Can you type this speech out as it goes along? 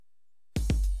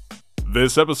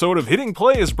This episode of Hitting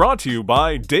Play is brought to you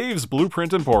by Dave's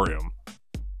Blueprint Emporium.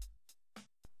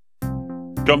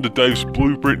 Come to Dave's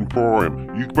Blueprint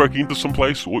Emporium. You break into some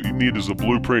place, what you need is a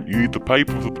blueprint. You need the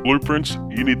paper for the blueprints.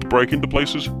 You need to break into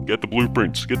places, get the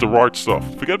blueprints. Get the right stuff.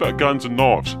 Forget about guns and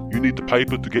knives. You need the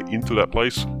paper to get into that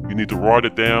place. You need to write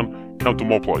it down. Come to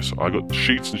my place. I got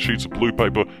sheets and sheets of blue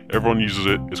paper. Everyone uses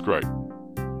it. It's great.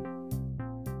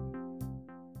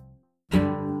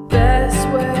 Best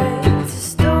way to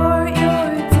start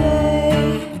your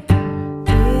day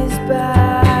is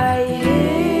by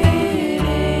hitting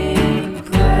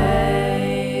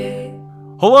play.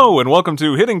 Hello, and welcome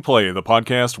to Hitting Play, the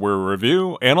podcast where we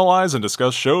review, analyze, and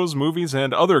discuss shows, movies,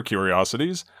 and other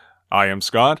curiosities. I am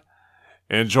Scott,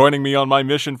 and joining me on my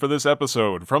mission for this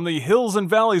episode, from the hills and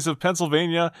valleys of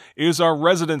Pennsylvania, is our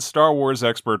resident Star Wars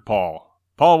expert, Paul.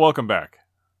 Paul, welcome back.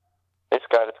 Hey,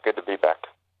 Scott, it's good to be back.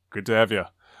 Good to have you.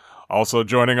 Also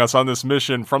joining us on this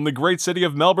mission from the great city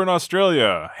of Melbourne,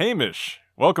 Australia, Hamish.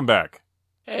 Welcome back.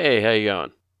 Hey, how you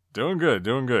going? Doing good,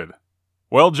 doing good.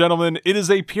 Well, gentlemen, it is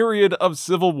a period of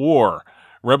civil war.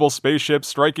 Rebel spaceships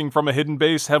striking from a hidden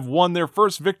base have won their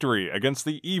first victory against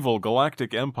the evil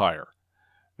Galactic Empire.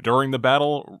 During the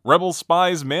battle, Rebel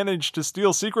spies managed to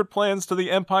steal secret plans to the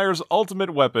Empire's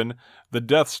ultimate weapon, the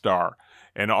Death Star,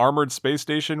 an armored space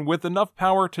station with enough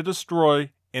power to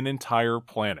destroy an entire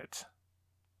planet.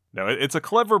 Now, it's a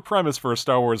clever premise for a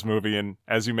Star Wars movie, and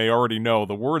as you may already know,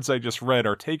 the words I just read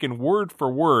are taken word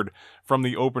for word from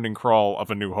the opening crawl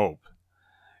of A New Hope.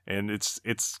 And it's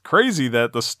crazy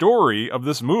that the story of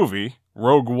this movie,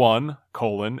 Rogue One,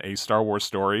 a Star Wars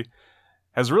story,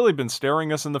 has really been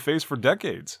staring us in the face for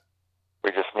decades.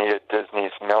 We just needed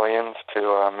Disney's millions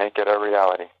to make it a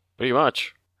reality. Pretty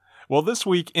much. Well, this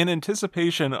week, in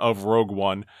anticipation of Rogue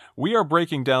One, we are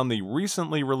breaking down the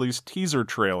recently released teaser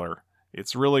trailer.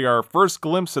 It's really our first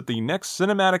glimpse at the next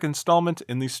cinematic installment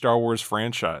in the Star Wars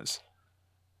franchise.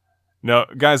 Now,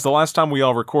 guys, the last time we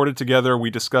all recorded together, we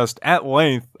discussed at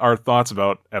length our thoughts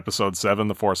about Episode 7,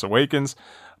 The Force Awakens,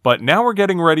 but now we're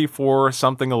getting ready for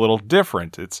something a little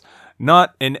different. It's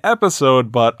not an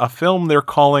episode, but a film they're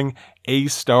calling A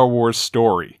Star Wars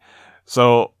Story.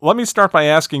 So let me start by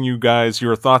asking you guys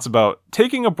your thoughts about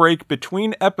taking a break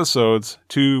between episodes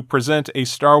to present a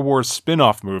Star Wars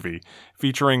spin-off movie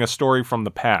featuring a story from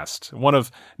the past, one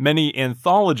of many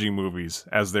anthology movies,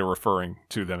 as they're referring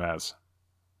to them as.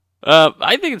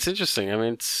 I think it's interesting. I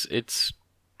mean, it's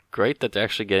great that they're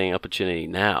actually getting an opportunity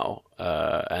now,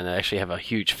 and they actually have a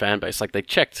huge fan base. Like they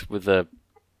checked with the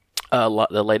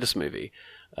latest movie,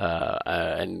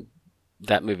 and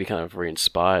that movie kind of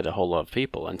re-inspired a whole lot of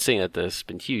people. And seeing that there's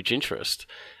been huge interest,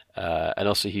 and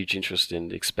also huge interest in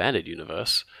the expanded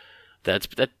universe, that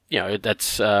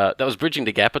was bridging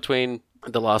the gap between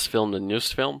the last film and the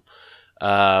newest film.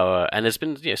 And there's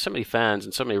been so many fans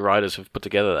and so many writers who've put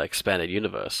together that expanded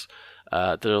universe. There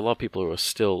are a lot of people who are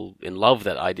still in love with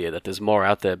that idea that there's more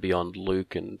out there beyond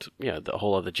Luke and the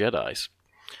whole other Jedis.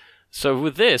 So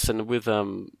with this and with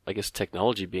I guess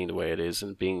technology being the way it is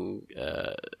and being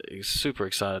super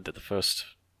excited that the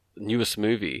newest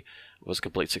movie was a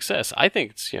complete success, I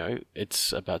think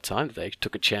it's about time that they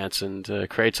took a chance and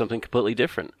create something completely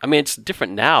different. I mean, it's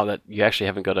different now that you actually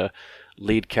haven't got a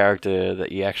lead character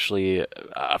that you actually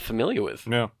are familiar with.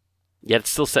 Yeah. Yet it's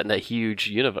still set in that huge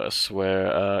universe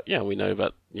where we know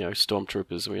about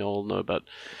stormtroopers. We all know about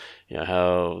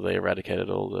how they eradicated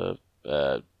all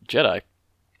the Jedi.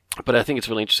 But I think it's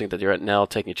really interesting that you're now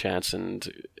taking a chance and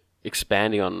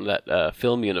expanding on that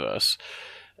film universe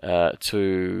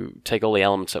to take all the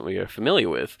elements that we are familiar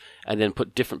with and then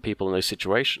put different people in those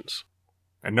situations.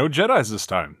 And no Jedis this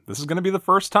time. This is going to be the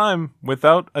first time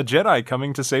without a Jedi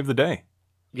coming to save the day.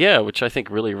 Yeah, which I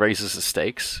think really raises the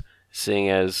stakes, seeing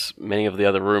as many of the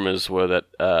other rumors were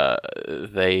that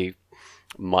they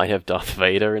might have Darth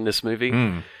Vader in this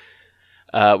movie.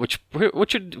 Which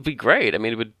would be great. I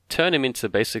mean, it would turn him into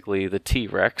basically the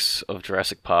T-Rex of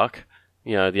Jurassic Park,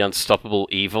 the unstoppable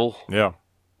evil. Yeah.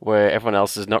 Where everyone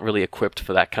else is not really equipped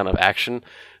for that kind of action.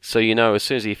 So, as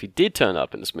soon as if he did turn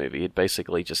up in this movie, he'd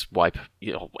basically just wipe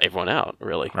everyone out,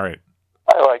 really. All right.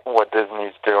 I like what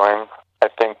Disney's doing. I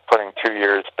think putting 2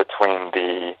 years between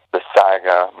the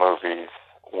saga movies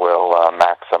will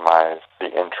maximize the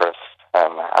interest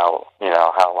and how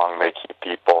long they keep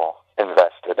people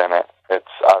invested in it. It's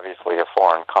obviously a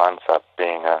foreign concept,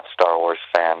 being a Star Wars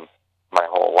fan my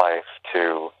whole life,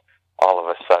 to all of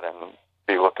a sudden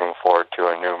be looking forward to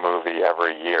a new movie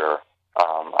every year.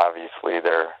 Obviously,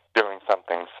 they're doing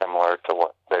something similar to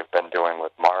what they've been doing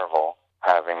with Marvel,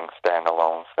 having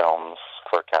standalone films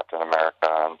for Captain America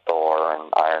and Thor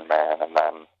and Iron Man, and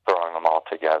then throwing them all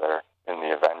together in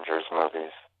the Avengers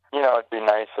movies. it'd be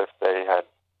nice if they had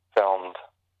filmed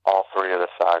all three of the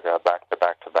saga back to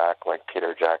back to back like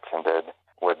Peter Jackson did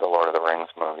with the Lord of the Rings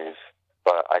movies.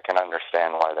 But I can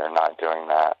understand why they're not doing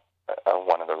that.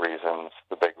 One of the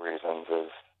big reasons,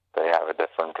 is they have a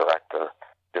different director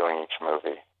doing each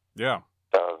movie. Yeah.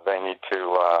 So they need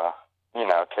to,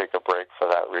 take a break for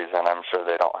that reason. I'm sure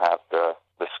they don't have the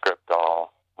script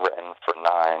all written for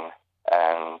 9.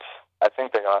 And I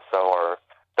think they also are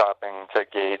stopping to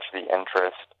gauge the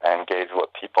interest and gauge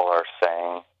what people are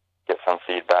saying, get some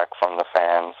feedback from the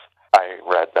fans. I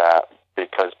read that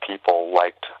because people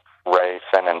liked Rey,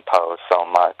 Finn, and Poe so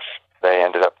much, they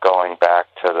ended up going back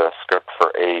to the script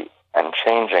for 8 and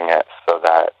changing it so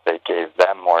that they gave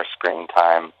them more screen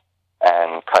time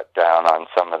and cut down on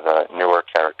some of the newer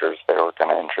characters they were going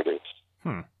to introduce.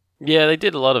 Yeah, they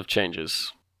did a lot of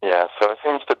changes. Yeah, so it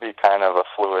seems to be kind of a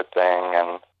fluid thing,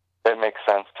 and it makes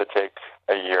sense to take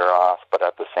a year off, but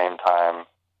at the same time,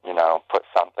 put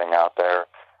something out there.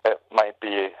 It might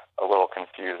be a little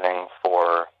confusing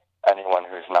for anyone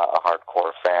who's not a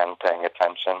hardcore fan paying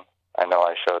attention. I know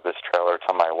I showed this trailer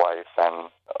to my wife,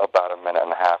 and about a minute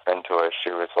and a half into it,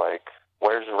 she was like,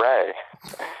 "Where's Rey?"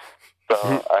 So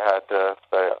I had to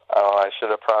say, I should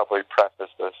have probably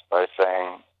prefaced this by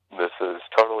saying this is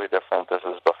totally different. This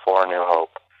is before New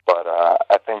Hope. But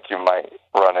I think you might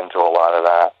run into a lot of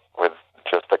that with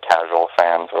just the casual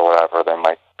fans or whatever. They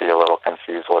might be a little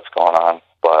confused what's going on.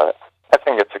 But I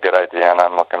think it's a good idea, and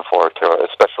I'm looking forward to it,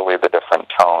 especially the different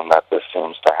tone that this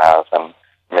seems to have, and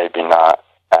maybe not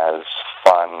as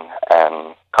fun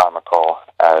and comical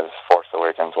as Force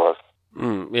Awakens was.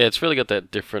 Yeah, it's really got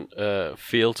that different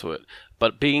feel to it.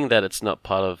 But being that it's not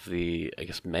part of the,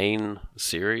 main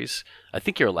series, I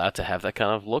think you're allowed to have that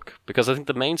kind of look, because I think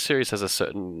the main series has a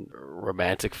certain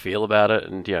romantic feel about it,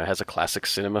 and has a classic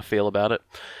cinema feel about it.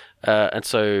 And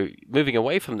so moving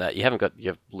away from that, you have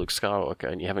Luke Skywalker,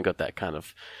 and you haven't got that kind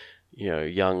of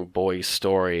young boy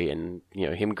story, and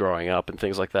him growing up and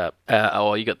things like that.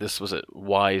 You got this, was it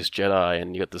wise Jedi,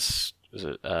 and you got this, was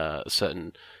it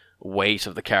certain weight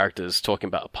of the characters talking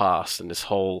about the past and this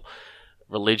whole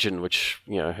religion, which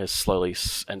has slowly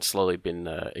been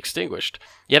extinguished.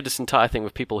 You have this entire thing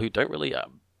with people who don't really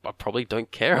probably don't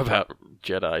care about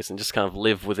Jedis and just kind of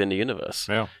live within the universe.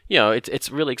 Yeah. It's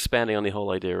really expanding on the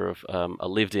whole idea of a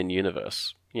lived-in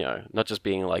universe. Not just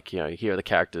being like, here are the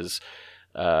characters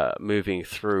moving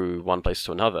through one place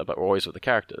to another, but we're always with the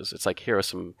characters. It's like, here are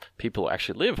some people who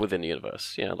actually live within the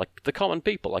universe. Like the common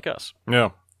people like us. Yeah.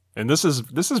 And this is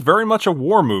very much a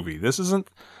war movie. This isn't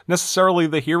necessarily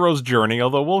the hero's journey,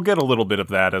 although we'll get a little bit of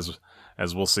that as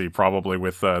we'll see probably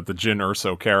with the Jyn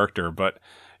Erso character. But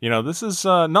this is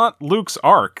not Luke's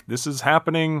arc. This is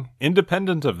happening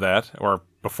independent of that, or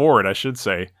before it, I should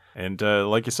say. And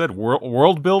like you said,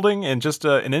 world building and just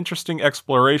an interesting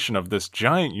exploration of this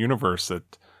giant universe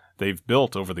that they've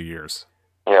built over the years.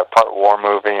 Yeah, part war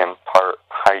movie and part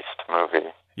heist movie.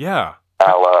 Yeah.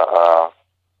 A la,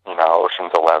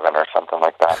 Ocean's 11 or something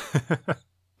like that.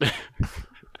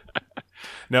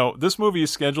 Now, this movie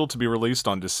is scheduled to be released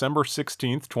on December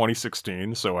 16th,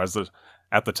 2016, so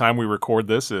at the time we record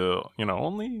this,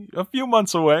 only a few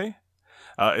months away.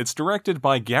 It's directed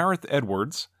by Gareth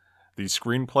Edwards. The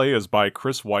screenplay is by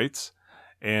Chris Weitz,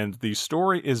 and the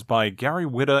story is by Gary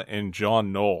Whitta and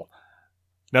John Knoll.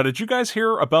 Now, did you guys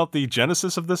hear about the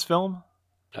genesis of this film?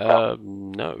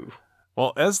 No.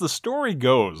 Well, as the story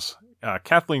goes,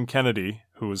 Kathleen Kennedy,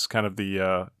 who is kind of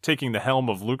the taking the helm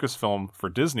of Lucasfilm for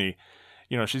Disney,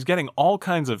 she's getting all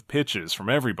kinds of pitches from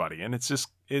everybody, and it's just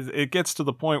it gets to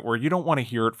the point where you don't want to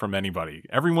hear it from anybody.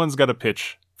 Everyone's got a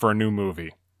pitch for a new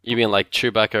movie. You mean like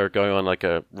Chewbacca going on like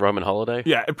a Roman holiday?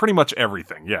 Yeah, pretty much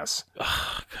everything, yes.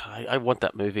 I want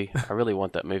that movie. I really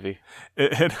want that movie.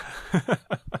 Now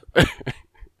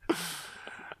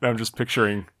I'm just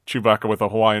picturing Chewbacca with a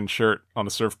Hawaiian shirt on a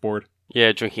surfboard.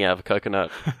 Yeah, drinking out of a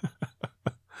coconut.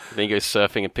 Then he goes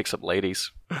surfing and picks up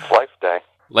ladies. It's Life Day.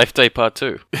 Life Day Part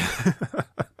 2.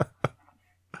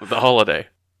 The holiday.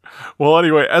 Well,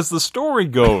 anyway, as the story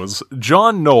goes,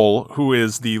 John Knoll, who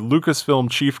is the Lucasfilm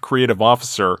Chief Creative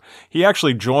Officer, he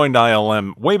actually joined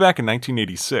ILM way back in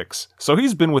 1986, so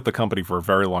he's been with the company for a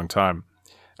very long time.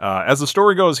 As the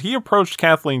story goes, he approached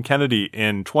Kathleen Kennedy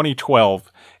in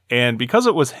 2012, and because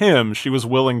it was him, she was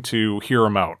willing to hear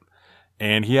him out.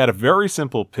 And he had a very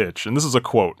simple pitch, and this is a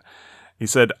quote. He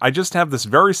said, "I just have this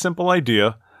very simple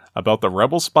idea about the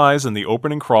rebel spies in the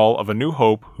opening crawl of A New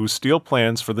Hope who steal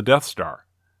plans for the Death Star."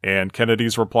 And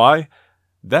Kennedy's reply,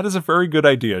 "That is a very good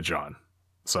idea, John."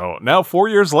 So now 4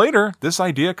 years later, this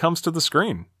idea comes to the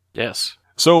screen. Yes.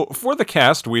 So for the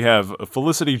cast, we have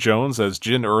Felicity Jones as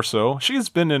Jyn Erso. She's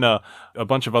been in a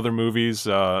bunch of other movies,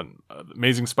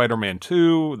 Amazing Spider-Man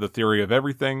 2, The Theory of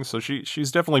Everything. So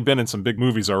she's definitely been in some big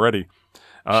movies already.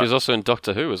 She's also in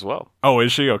Doctor Who as well. Oh,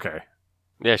 is she? Okay.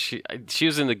 Yeah, she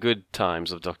was in the good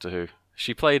times of Doctor Who.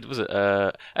 She played, was it,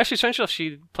 actually, strange enough,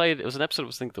 it was an episode of,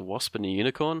 I think, The Wasp and the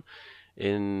Unicorn,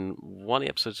 in one of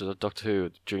the episodes of Doctor Who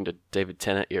during the David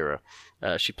Tennant era.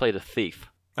 She played a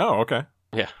thief. Oh, okay.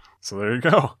 Yeah. So there you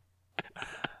go.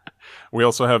 We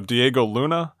also have Diego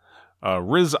Luna,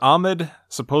 Riz Ahmed,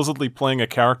 supposedly playing a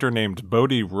character named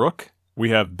Bodhi Rook. We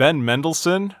have Ben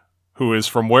Mendelsohn, who is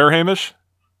from where, Hamish?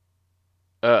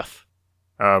 Earth.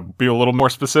 Be a little more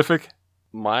specific.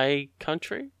 My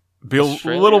country? Be a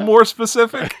Australia? little more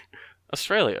specific.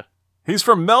 Australia. He's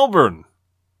from Melbourne.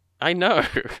 I know.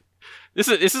 This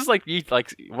is like you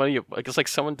one of your like it's like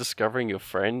someone discovering your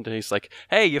friend and he's like,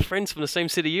 "Hey, your friend's from the same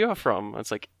city you are from."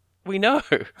 It's like, we know.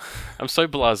 I'm so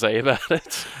blasé about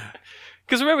it.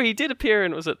 Because remember, he did appear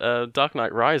in Dark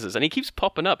Knight Rises, and he keeps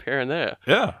popping up here and there.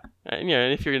 Yeah. And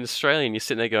and if you're an Australian, you're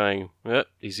sitting there going,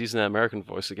 "He's using that American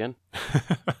voice again."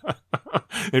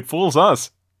 It fools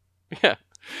us. Yeah.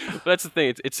 But that's the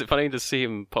thing. It's funny to see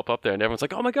him pop up there, and everyone's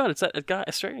like, "Oh my god, it's that guy,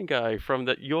 Australian guy from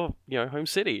your home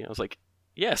city." I was like,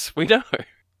 "Yes, we know."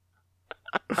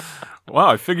 Wow,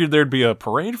 I figured there'd be a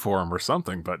parade for him or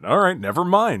something, but all right, never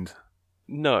mind.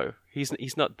 No,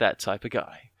 he's not that type of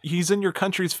guy. He's in your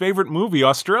country's favorite movie,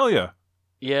 Australia.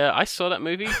 Yeah, I saw that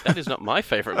movie. That is not my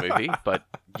favorite movie, but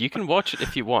you can watch it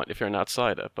if you want, if you're an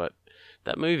outsider. But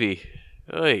that movie,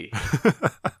 oy.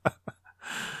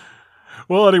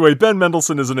 Well, anyway, Ben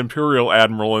Mendelsohn is an Imperial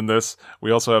Admiral in this.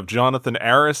 We also have Jonathan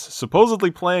Aris, supposedly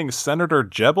playing Senator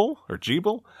Jebel, or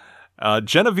Jeeble.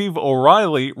 Genevieve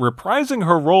O'Reilly reprising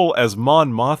her role as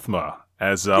Mon Mothma.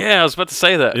 Yeah, I was about to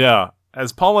say that. Yeah,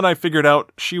 as Paul and I figured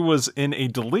out, she was in a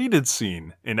deleted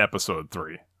scene in episode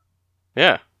 3.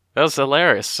 Yeah, that was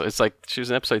hilarious. It's like she was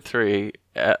in episode 3,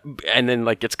 and then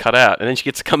gets cut out, and then she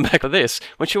gets to come back for this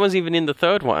when she wasn't even in the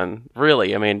third one.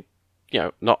 Really, I mean,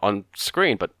 not on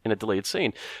screen, but in a deleted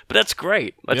scene. But that's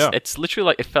great. It's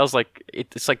literally it feels like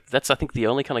it's like that's I think the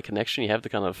only kind of connection you have to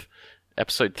kind of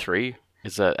episode 3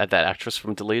 is at that actress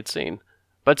from deleted scene.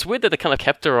 But it's weird that they kind of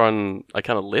kept her on a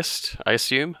kind of list, I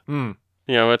assume.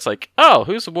 It's like, oh,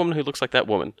 who's the woman who looks like that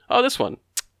woman? Oh, this one.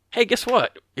 Hey, guess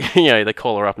what? They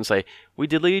call her up and say, we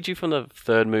deleted you from the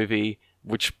third movie,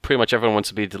 which pretty much everyone wants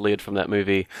to be deleted from that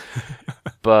movie.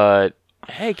 But,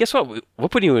 hey, guess what? We're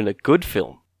putting you in a good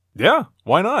film. Yeah,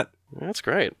 why not? That's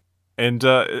great. And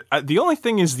the only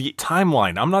thing is the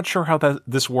timeline. I'm not sure how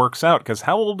this works out, because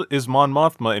how old is Mon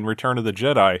Mothma in Return of the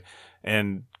Jedi,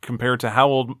 and compared to how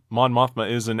old Mon Mothma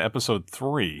is in Episode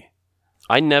 3?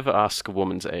 I never ask a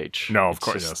woman's age. No, of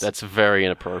course, yes. That's very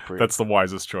inappropriate. That's the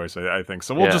wisest choice, I think.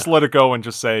 So we'll just let it go and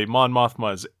just say Mon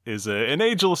Mothma is an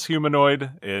ageless humanoid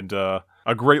and a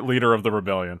great leader of the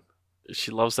rebellion.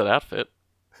 She loves that outfit.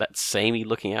 That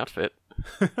samey-looking outfit.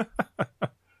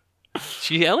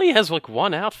 She only has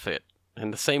one outfit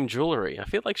and the same jewelry. I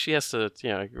feel like she has to,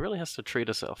 really has to treat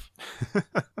herself.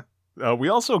 We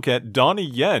also get Donnie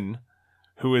Yen,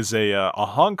 who is a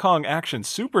Hong Kong action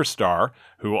superstar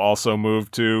who also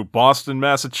moved to Boston,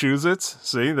 Massachusetts.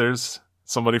 See, there's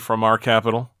somebody from our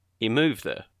capital. He moved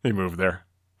there. He moved there.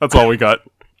 That's all we got.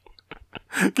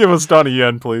 Give us Donnie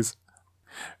Yen, please.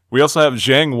 We also have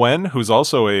Zhang Wen, who's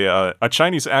also a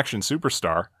Chinese action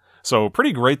superstar. So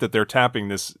pretty great that they're tapping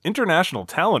this international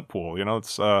talent pool.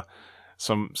 It's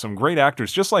some great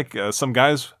actors, just like some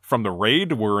guys from The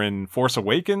Raid were in Force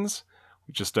Awakens,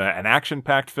 just an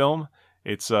action-packed film.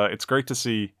 It's great to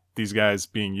see these guys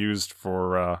being used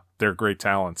for their great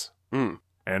talents.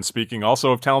 And speaking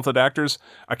also of talented actors,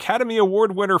 Academy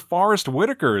Award winner Forrest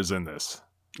Whitaker is in this.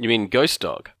 You mean Ghost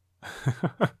Dog?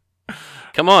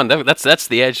 Come on, that's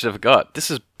the edge they've got. This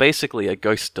is basically a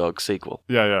Ghost Dog sequel.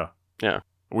 Yeah.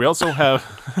 We also have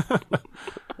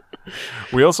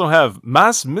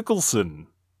Mads Mikkelsen,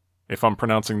 if I'm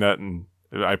pronouncing that, and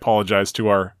I apologize to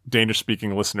our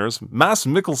Danish-speaking listeners. Mads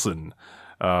Mikkelsen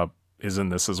is in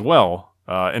this as well,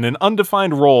 in an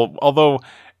undefined role, although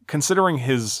considering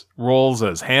his roles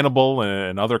as Hannibal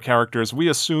and other characters, we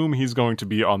assume he's going to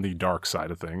be on the dark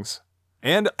side of things.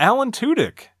 And Alan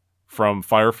Tudyk from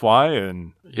Firefly,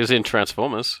 and he was in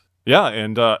Transformers. Yeah,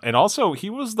 and also he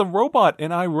was the robot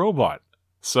in iRobot.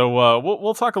 So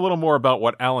we'll talk a little more about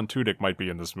what Alan Tudyk might be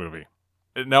in this movie.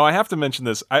 Now, I have to mention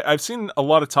this. I've seen a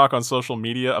lot of talk on social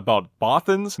media about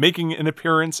Bothans making an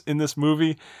appearance in this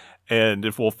movie, and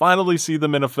if we'll finally see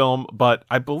them in a film, but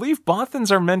I believe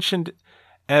Bothans are mentioned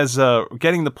as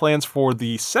getting the plans for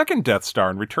the second Death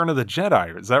Star in Return of the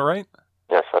Jedi. Is that right?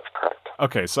 Yes, that's correct.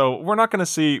 Okay, so we're not going to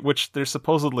see, which they're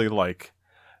supposedly like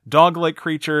dog-like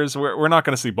creatures. We're not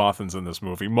going to see Bothans in this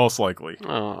movie, most likely.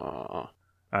 Oh.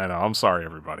 I know, I'm sorry,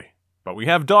 everybody. But we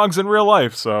have dogs in real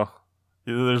life, so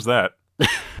there's that.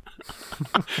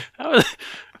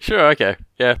 Sure, okay.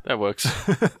 Yeah, that works.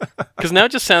 Because now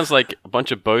it just sounds like a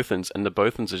bunch of Bothans, and the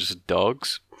Bothans are just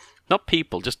dogs. Not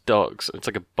people, just dogs. It's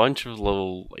like a bunch of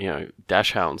little,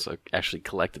 dash hounds that actually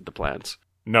collected the plants.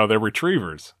 No, they're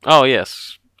retrievers. Oh,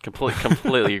 yes.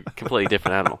 Completely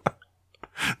different animal.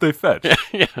 They fetch.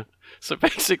 Yeah. So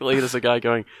basically, there's a guy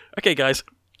going, okay, guys,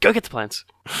 go get the plants.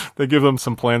 They give them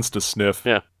some plants to sniff.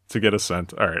 Yeah. To get a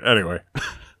scent. All right, anyway.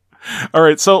 All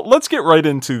right, so let's get right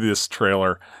into this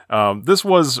trailer. This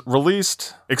was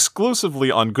released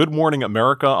exclusively on Good Morning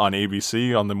America on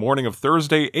ABC on the morning of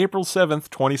Thursday, April 7th,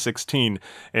 2016.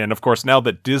 And of course, now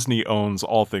that Disney owns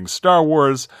all things Star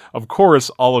Wars, of course,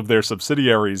 all of their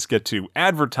subsidiaries get to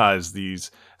advertise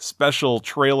these special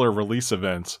trailer release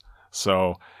events.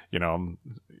 So,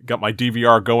 got my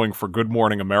DVR going for Good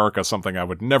Morning America, something I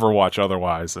would never watch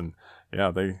otherwise. And yeah,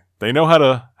 they know how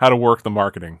to work the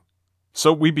marketing.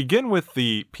 So we begin with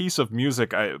the piece of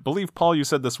music. I believe, Paul, you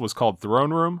said this was called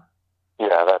Throne Room?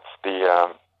 Yeah, that's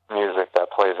the music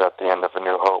that plays at the end of A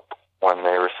New Hope when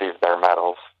they receive their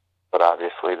medals. But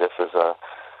obviously this is a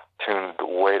tuned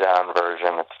way down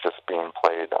version. It's just being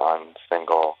played on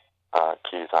single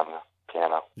keys on the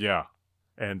piano. Yeah.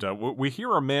 And we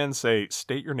hear a man say,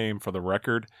 "State your name for the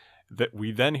record." That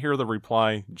we then hear the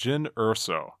reply, "Jyn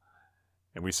Erso."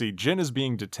 And we see Jyn is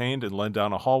being detained and led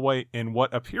down a hallway in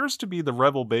what appears to be the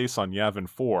Rebel base on Yavin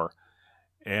 4.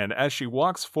 And as she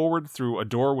walks forward through a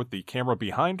door with the camera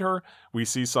behind her, we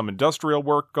see some industrial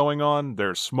work going on.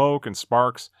 There's smoke and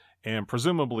sparks, and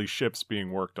presumably ships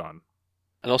being worked on.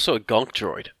 And also a gonk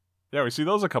droid. Yeah, we see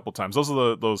those a couple times. Those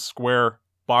are those square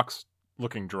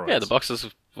box-looking droids. Yeah, the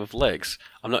boxes with legs.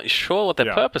 I'm not sure what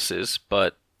their purpose is,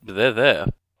 but they're there.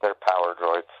 They're power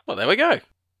droids. Well, there we go.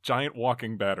 Giant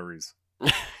walking batteries.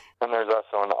 And there's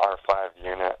also an R5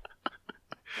 unit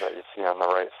that you see on the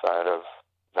right side of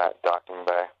that docking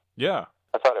bay. Yeah.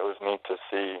 I thought it was neat to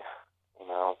see,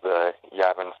 the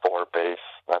Yavin 4 base.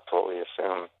 That's what we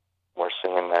assume we're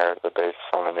seeing there, the base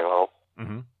from A New Hope.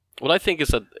 Mm-hmm. What I think is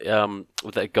that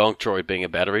with that gonk droid being a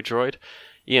battery droid,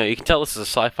 you can tell this is a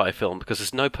sci-fi film because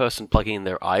there's no person plugging in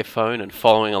their iPhone and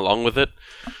following along with it.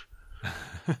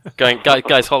 Going,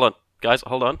 guys, hold on. Guys,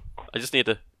 hold on. I just need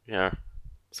to,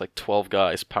 it's like 12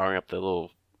 guys powering up their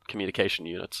little communication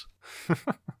units.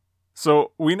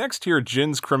 So we next hear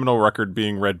Jyn's criminal record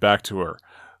being read back to her.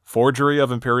 Forgery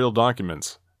of Imperial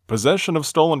documents, possession of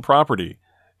stolen property,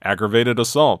 aggravated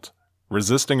assault,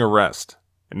 resisting arrest.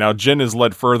 And now Jyn is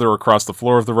led further across the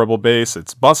floor of the Rebel base.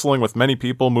 It's bustling with many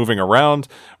people moving around.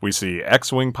 We see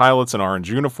X-Wing pilots in orange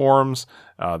uniforms.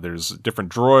 There's different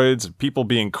droids, people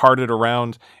being carted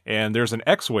around, and there's an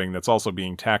X-Wing that's also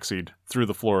being taxied through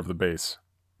the floor of the base.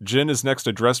 Jyn is next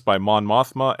addressed by Mon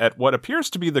Mothma at what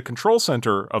appears to be the control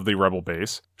center of the Rebel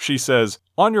base. She says,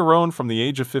 "On your own from the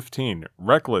age of 15,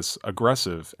 reckless,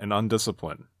 aggressive, and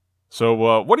undisciplined." So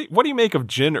what do you make of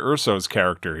Jyn Erso's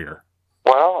character here?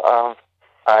 Well,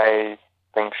 I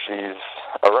think she's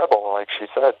a rebel, like she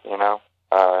said,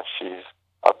 She's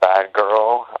a bad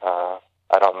girl.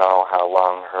 I don't know how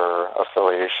long her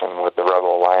affiliation with the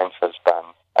Rebel Alliance has been.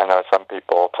 I know some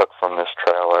people took from this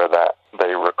trailer that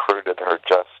they recruited her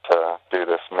just to do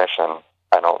this mission.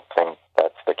 I don't think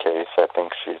that's the case. I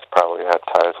think she's probably had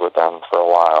ties with them for a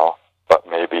while, but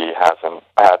maybe hasn't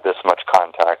had this much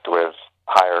contact with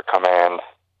higher command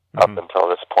up until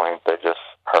this point. They just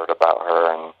heard about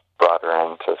her and brought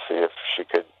her in to see if she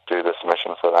could do this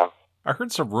mission for them. I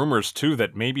heard some rumors, too,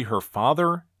 that maybe her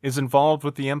father is involved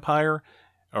with the Empire,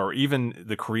 or even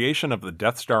the creation of the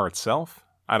Death Star itself.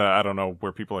 I don't know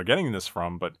where people are getting this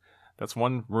from, but that's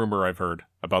one rumor I've heard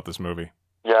about this movie.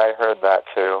 Yeah, I heard that,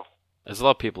 too. There's a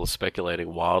lot of people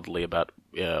speculating wildly about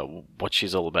what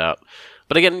she's all about.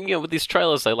 But again, with these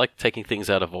trailers, they like taking things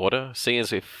out of order. Seeing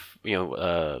as if,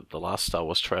 the last Star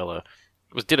Wars trailer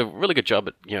did a really good job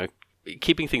at,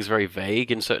 keeping things very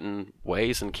vague in certain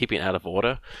ways and keeping it out of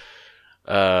order.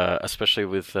 Especially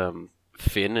with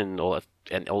Finn and all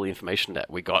the information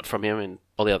that we got from him and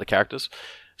all the other characters.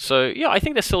 So, yeah, I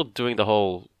think they're still doing the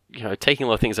whole, taking a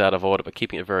lot of things out of order, but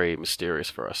keeping it very mysterious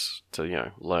for us to,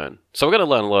 learn. So we're going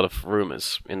to learn a lot of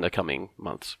rumors in the coming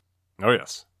months. Oh,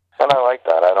 yes. And I like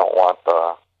that. I don't want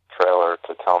the trailer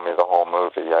to tell me the whole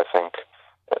movie. I think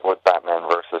with Batman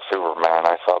versus Superman,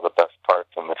 I saw the best parts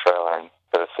in the trailer and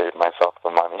could have saved myself the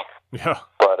money. Yeah.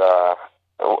 But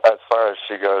as far as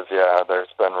she goes, yeah, there's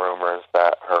been rumors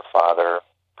that her father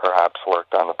perhaps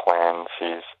worked on the plan.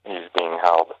 He's being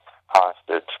held hostage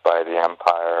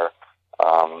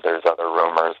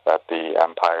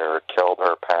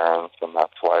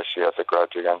why she has a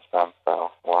grudge against them.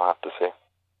 So we'll have to see.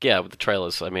 Yeah, with the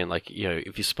trailers, I mean, like,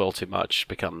 if you spoil too much, it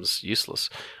becomes useless.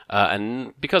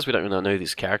 And because we don't really know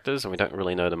these characters and we don't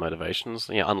really know their motivations,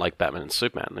 unlike Batman and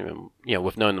Superman, I mean,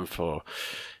 we've known them for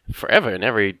forever in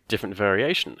every different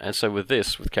variation. And so with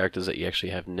this, with characters that you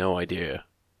actually have no idea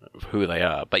of who they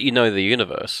are, but you know the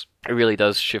universe, it really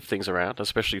does shift things around,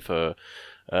 especially for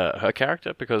her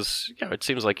character, because it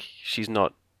seems like she's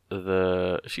not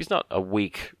a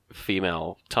weak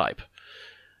female type.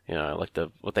 Like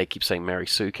what they keep saying, Mary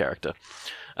Sue character.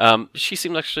 She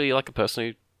seems actually like a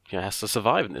person who has to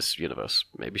survive in this universe.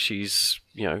 Maybe she's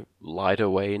lied her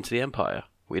way into the Empire.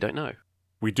 We don't know.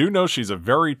 We do know she's a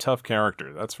very tough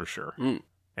character, that's for sure. Mm.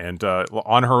 And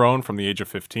on her own from the age of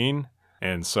 15.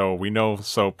 And so we know,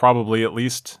 probably at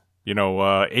least,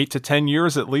 8 to 10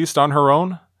 years at least on her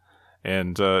own.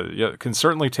 And can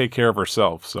certainly take care of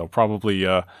herself. So probably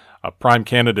a prime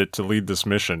candidate to lead this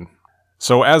mission.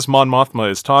 So as Mon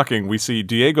Mothma is talking, we see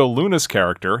Diego Luna's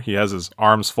character. He has his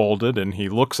arms folded and he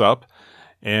looks up.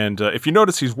 And if you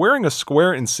notice, he's wearing a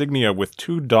square insignia with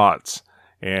 2 dots.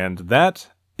 And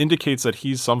that indicates that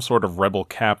he's some sort of rebel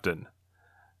captain.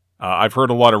 I've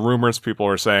heard a lot of rumors. People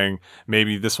are saying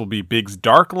maybe this will be Biggs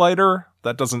Darklighter.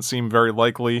 That doesn't seem very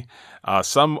likely.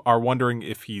 Some are wondering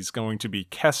if he's going to be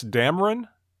Kes Dameron,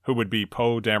 who would be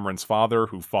Poe Dameron's father,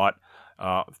 who fought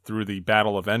through the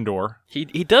Battle of Endor. He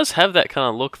does have that kind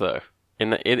of look, though.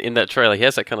 In that trailer, he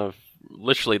has that kind of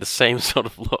literally the same sort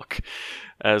of look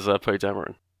as Poe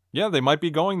Dameron. Yeah, they might be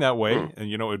going that way,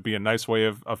 and it would be a nice way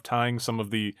of tying some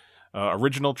of the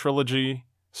original trilogy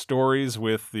stories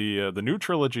with the new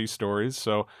trilogy stories.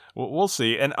 So we'll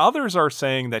see. And others are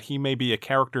saying that he may be a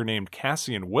character named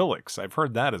Cassian Willix. I've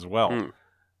heard that as well.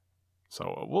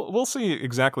 So we'll see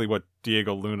exactly what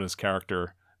Diego Luna's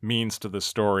character means to this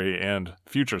story and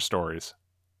future stories.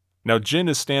 Now, Jyn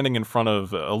is standing in front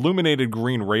of illuminated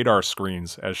green radar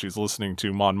screens as she's listening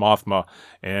to Mon Mothma,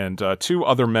 and 2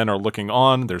 other men are looking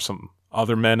on. There's some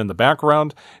other men in the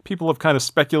background. People have kind of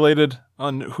speculated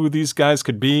on who these guys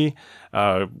could be.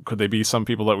 Could they be some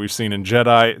people that we've seen in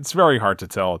Jedi? It's very hard to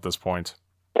tell at this point.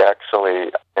 Yeah,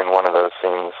 actually, in one of those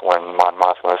scenes when Mon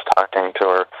Mothma was talking to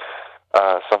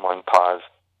her, someone paused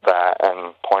that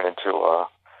and pointed to a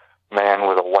man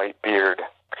with a white beard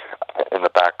in the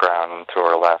background to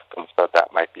her left and said that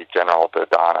might be General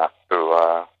Dodonna, who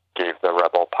gave the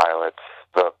rebel pilots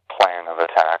the plan of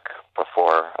attack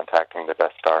before attacking the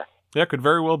Death Star. Yeah, could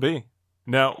very well be.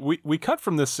 Now, we cut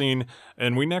from this scene,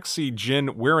 and we next see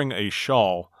Jyn wearing a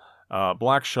shawl,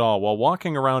 black shawl, while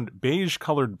walking around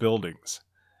beige-colored buildings.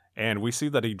 And we see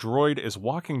that a droid is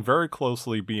walking very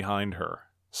closely behind her.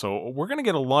 So we're going to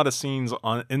get a lot of scenes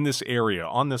in this area,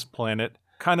 on this planet.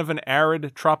 Kind of an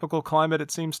arid, tropical climate,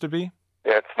 it seems to be.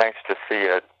 Yeah, it's nice to see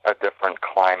a different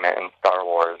climate in Star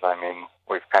Wars. I mean,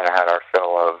 we've kind of had our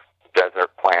fill of desert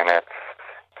planets,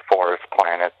 forest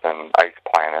planets, and ice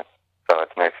planets. So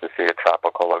it's nice to see a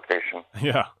tropical location.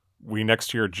 Yeah. We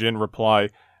next hear Jyn reply,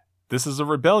 "This is a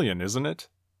rebellion, isn't it?"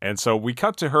 And so we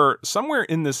cut to her somewhere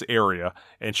in this area,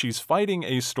 and she's fighting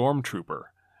a stormtrooper.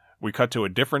 We cut to a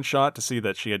different shot to see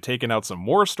that she had taken out some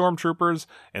more stormtroopers,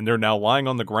 and they're now lying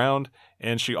on the ground,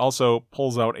 and she also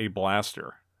pulls out a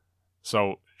blaster.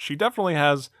 So she definitely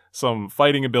has some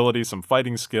fighting ability, some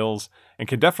fighting skills, and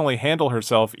can definitely handle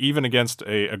herself even against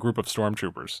a group of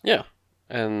stormtroopers. Yeah,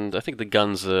 and I think the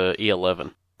gun's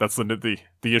E11. That's the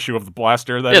issue of the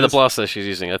blaster. The blaster she's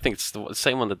using. I think it's the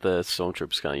same one that the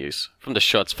stormtroopers kind of use. From the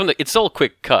shots, it's all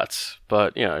quick cuts,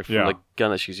 but from the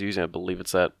gun that she's using, I believe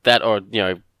it's that or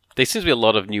there seems to be a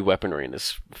lot of new weaponry in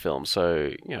this film,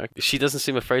 so she doesn't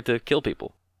seem afraid to kill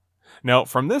people. Now,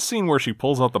 from this scene where she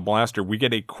pulls out the blaster, we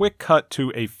get a quick cut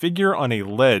to a figure on a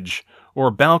ledge or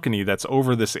a balcony that's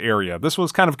over this area. This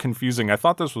was kind of confusing. I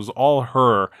thought this was all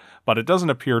her, but it doesn't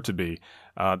appear to be.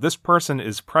 This person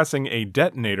is pressing a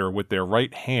detonator with their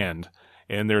right hand,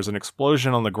 and there's an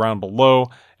explosion on the ground below,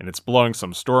 and it's blowing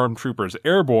some stormtroopers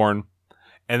airborne.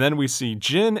 And then we see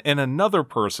Jyn and another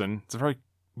person. It's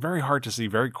very hard to see,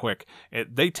 very quick.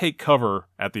 They take cover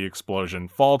at the explosion,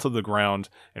 fall to the ground,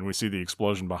 and we see the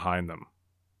explosion behind them.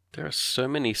 There are so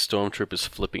many stormtroopers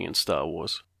flipping in Star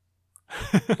Wars.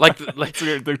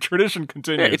 The tradition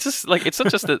continues. Yeah, it's just it's not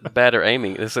just that bad at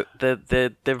aiming.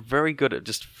 They're very good at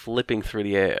just flipping through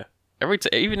the air.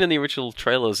 Even in the original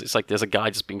trailers, it's like there's a guy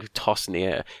just being tossed in the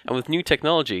air. And with new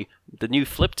technology, the new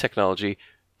flip technology,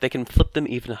 they can flip them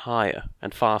even higher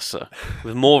and faster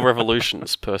with more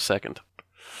revolutions per second.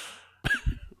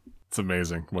 It's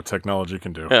amazing what technology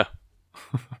can do. Yeah.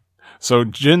 So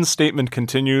Jyn's statement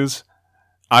continues,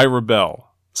 "I rebel."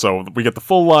 So we get the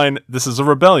full line, "This is a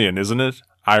rebellion, isn't it?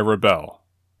 I rebel."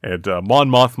 And Mon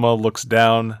Mothma looks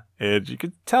down, and you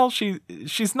can tell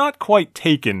she's not quite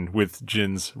taken with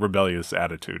Jin's rebellious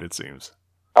attitude, it seems.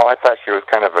 Oh, I thought she was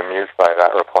kind of amused by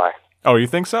that reply. Oh, you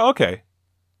think so? Okay.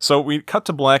 So we cut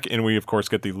to black, and we, of course,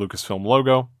 get the Lucasfilm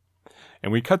logo.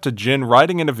 And we cut to Jin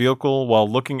riding in a vehicle while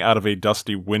looking out of a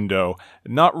dusty window.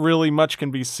 Not really much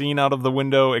can be seen out of the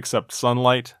window except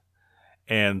sunlight.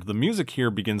 And the music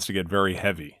here begins to get very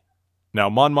heavy. Now,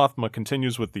 Mon Mothma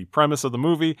continues with the premise of the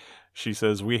movie. She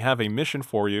says, "We have a mission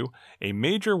for you. A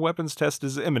major weapons test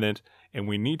is imminent, and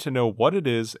we need to know what it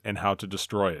is and how to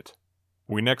destroy it."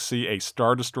 We next see a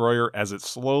Star Destroyer as it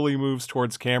slowly moves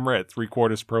towards camera at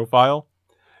 3/4 profile.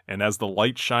 And as the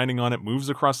light shining on it moves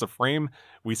across the frame,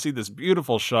 we see this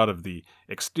beautiful shot of the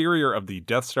exterior of the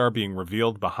Death Star being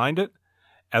revealed behind it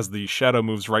as the shadow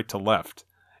moves right to left.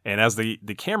 And as the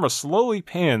camera slowly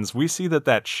pans, we see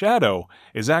that shadow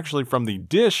is actually from the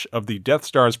dish of the Death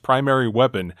Star's primary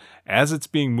weapon as it's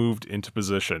being moved into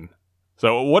position.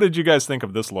 So what did you guys think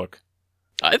of this look?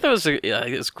 I thought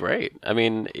it was great. I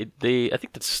mean, I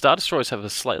think the Star Destroyers have a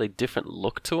slightly different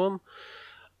look to them.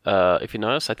 If you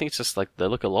notice, I think it's just like they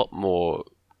look a lot more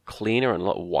cleaner and a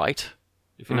lot white,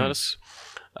 if you notice.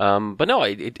 But no,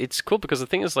 it's cool because the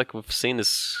thing is, like, we've seen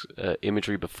this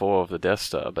imagery before of the Death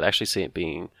Star, but actually seeing it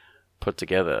being put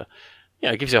together,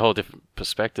 it gives you a whole different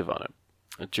perspective on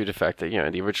it. Due to the fact that,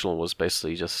 the original was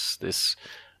basically just this,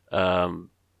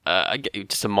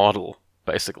 just a model,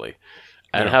 basically.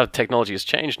 And how technology has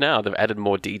changed now, they've added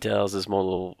more details, there's more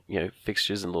little,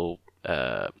 fixtures and little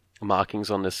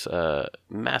markings on this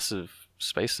massive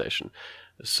space station.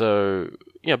 So,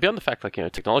 beyond the fact, like,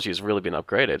 technology has really been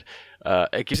upgraded,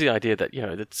 it gives you the idea that,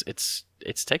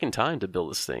 it's taken time to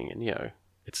build this thing, and,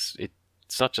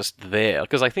 it's not just there.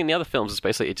 Because I think the other films is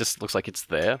basically, it just looks like it's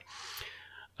there,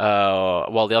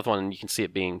 while the other one, you can see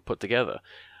it being put together.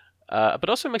 But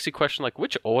also it makes you question, like,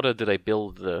 which order do they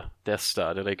build the Death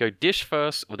Star? Do they go dish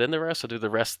first, or then the rest, or do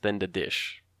the rest then the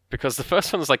dish? Because the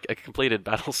first one is like a completed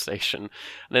battle station,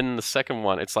 and then the second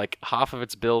one, it's like half of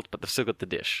it's built, but they've still got the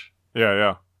dish.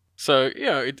 Yeah. So,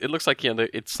 it looks like,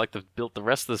 it's like they've built the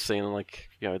rest of the scene, and, like,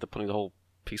 they're putting the whole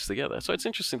piece together. So it's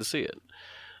interesting to see it,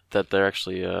 that they're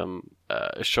actually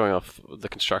showing off the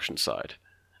construction side.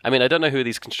 I mean, I don't know who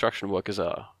these construction workers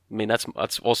are. I mean,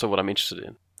 that's also what I'm interested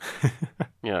in.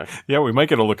 Yeah, we might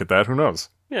get a look at that. Who knows?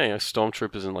 Yeah,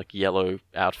 stormtroopers in, like, yellow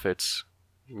outfits,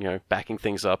 backing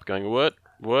things up, going, what?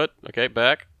 Okay,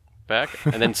 back,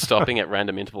 and then stopping at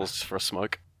random intervals for a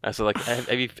smoke. So, like,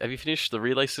 have you finished the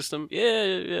relay system?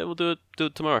 Yeah, we'll do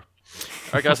it tomorrow.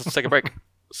 All right, guys, let's take a break.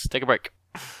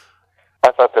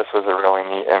 I thought this was a really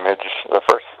neat image. The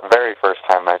very first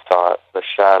time I saw it, the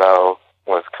shadow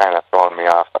was kind of throwing me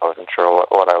off. I wasn't sure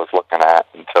what I was looking at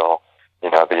until,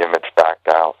 the image backed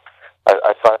out.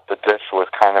 I thought the dish was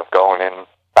kind of going in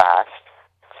fast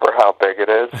for how big it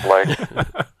is. Like,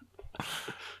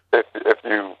 if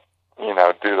you,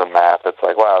 do the math, it's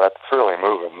like, wow, that's really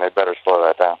moving. They better slow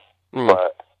that down.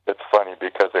 But it's funny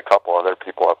because a couple other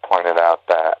people have pointed out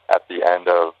that at the end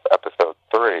of episode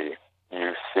 3,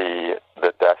 you see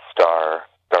the Death Star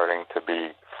starting to be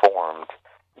formed.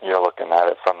 You're looking at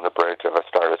it from the bridge of a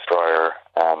Star Destroyer,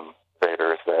 and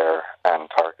Vader's there, and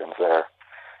Tarkin's there.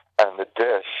 And the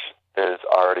dish is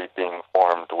already being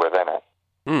formed within it.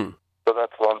 So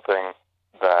that's one thing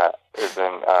that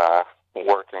isn't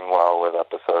working well with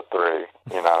episode 3.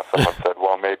 Someone said,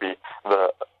 well, maybe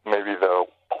the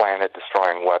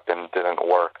planet-destroying weapon didn't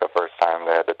work the first time.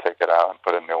 They had to take it out and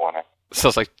put a new one in. So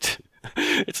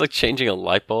it's like changing a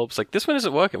light bulb. It's like, this one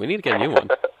isn't working. We need to get a new one.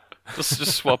 just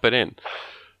swap it in.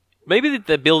 Maybe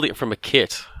they're building it from a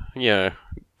kit.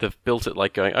 They've built it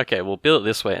like going, okay, we'll build it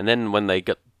this way. And then when they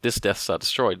got this Death Star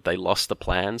destroyed, they lost the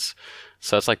plans.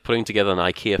 So it's like putting together an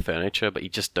IKEA furniture, but you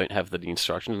just don't have the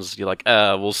instructions. You're like,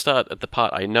 we'll start at the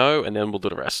part I know, and then we'll do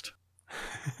the rest.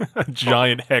 A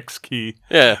giant hex key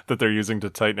that they're using to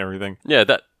tighten everything. Yeah,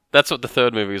 that's what the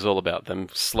third movie is all about. Them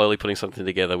slowly putting something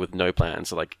together with no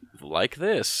plans. Like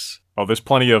this. Oh, there's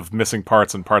plenty of missing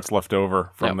parts and parts left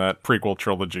over from that prequel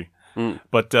trilogy.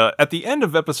 But at the end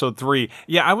of episode 3,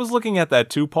 I was looking at that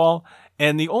too, Paul,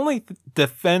 and the only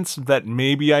defense that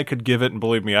maybe I could give it, and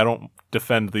believe me, I don't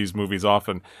defend these movies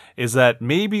often, is that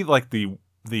maybe like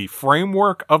the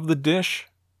framework of the dish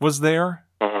was there,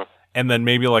 and then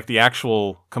maybe like the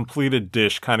actual completed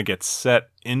dish kind of gets set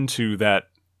into that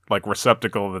like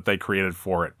receptacle that they created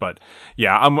for it. But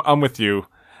yeah, I'm with you.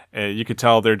 You could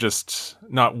tell they're just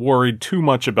not worried too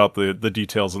much about the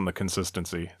details and the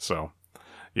consistency. So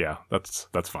yeah, that's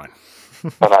fine.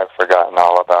 And I've forgotten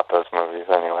all about those movies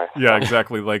anyway. Yeah,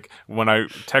 exactly. Like when I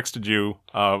texted you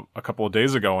a couple of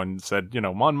days ago and said,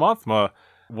 Mon Mothma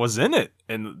was in it.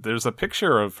 And there's a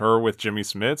picture of her with Jimmy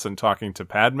Smits and talking to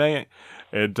Padme.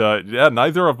 And yeah,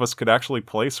 neither of us could actually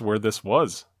place where this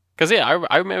was. Because, yeah,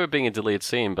 I remember being a deleted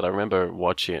scene, but I remember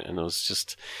watching it, and it was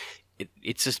just...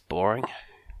 It's just boring.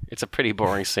 It's a pretty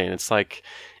boring scene. It's like...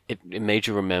 It made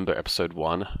you remember episode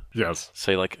 1. Yes.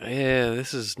 So you're like, yeah,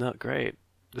 this is not great.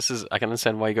 I can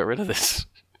understand why you got rid of this.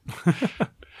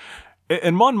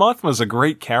 And Mon Mothma's a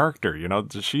great character, you know.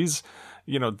 She's,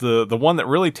 you know, the one that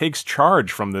really takes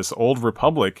charge from this old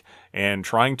republic and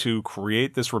trying to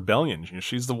create this rebellion. You know,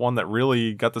 she's the one that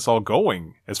really got this all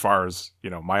going, as far as, you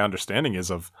know, my understanding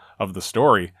is of the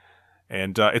story.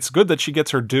 And it's good that she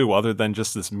gets her due, other than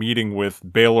just this meeting with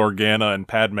Bail Organa and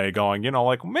Padme going, you know,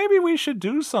 like, maybe we should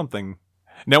do something.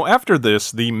 Now, after this,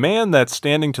 the man that's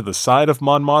standing to the side of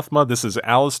Mon Mothma, this is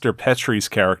Alistair Petrie's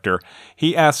character,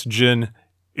 he asks Jyn,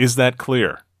 "Is that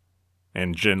clear?"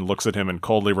 And Jyn looks at him and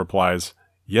coldly replies,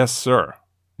 "Yes, sir."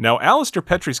 Now, Alistair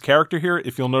Petrie's character here,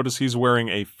 if you'll notice, he's wearing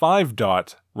a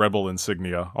 5-dot Rebel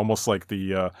insignia, almost like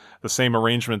the same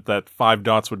arrangement that 5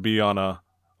 dots would be on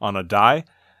a die.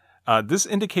 This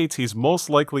indicates he's most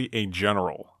likely a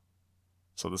general.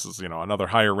 So this is, you know, another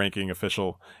higher-ranking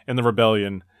official in the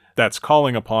rebellion that's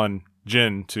calling upon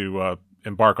Jyn to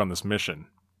embark on this mission.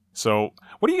 So,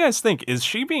 what do you guys think? Is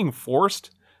she being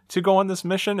forced to go on this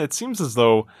mission? It seems as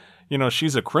though, you know,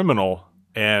 she's a criminal,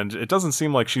 and it doesn't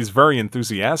seem like she's very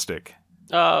enthusiastic.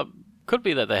 Could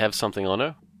be that they have something on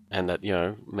her, and that, you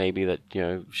know, maybe that, you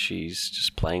know, she's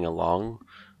just playing along.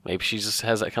 Maybe she just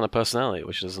has that kind of personality,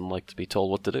 which doesn't like to be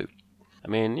told what to do. I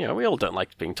mean, you know, we all don't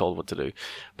like being told what to do.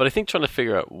 But I think trying to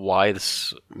figure out why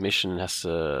this mission has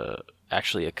to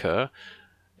actually occur,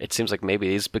 it seems like maybe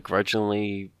it is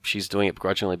begrudgingly, she's doing it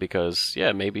begrudgingly because,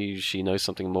 yeah, maybe she knows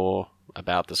something more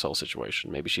about this whole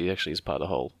situation. Maybe she actually is part of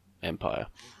the whole empire.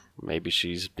 Maybe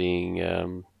she's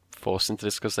being forced into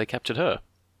this because they captured her.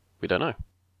 We don't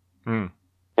know.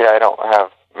 Yeah, I don't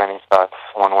have many thoughts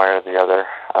one way or the other.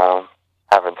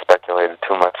 Haven't speculated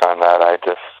too much on that. I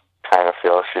just kind of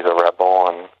feel she's a rebel,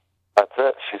 and that's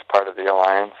it. She's part of the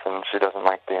Alliance, and she doesn't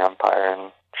like the Empire,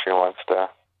 and she wants to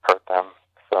hurt them.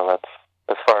 So that's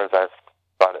as far as I've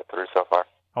thought it through so far.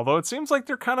 Although it seems like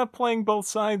they're kind of playing both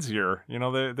sides here. You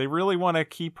know, they really want to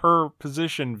keep her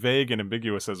position vague and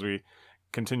ambiguous as we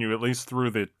continue, at least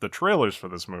through the trailers for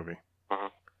this movie. Mm-hmm.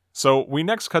 So we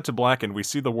next cut to black, and we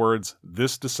see the words,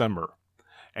 "This December."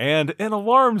 And an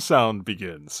alarm sound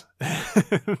begins.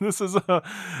 This is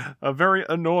a very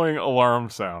annoying alarm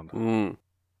sound.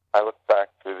 I look back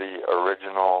to the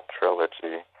original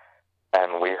trilogy,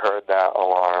 and we heard that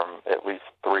alarm at least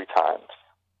 3 times.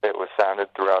 It was sounded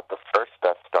throughout the first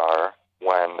Death Star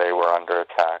when they were under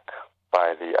attack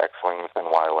by the X-Wings and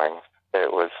Y-Wings.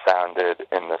 It was sounded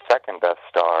in the second Death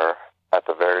Star at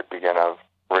the very beginning of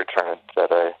Return of the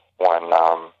Jedi when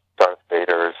Darth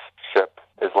Vader's ship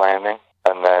is landing.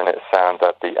 And then it sounds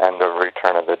at the end of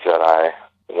Return of the Jedi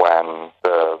when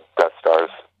the Death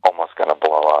Star's almost going to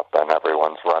blow up and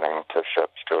everyone's running to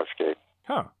ships to escape.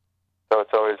 Huh. So it's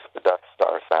always the Death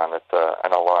Star sound. It's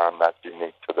an alarm that's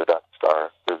unique to the Death Star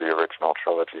through the original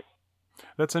trilogy.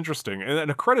 That's interesting.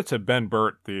 And a credit to Ben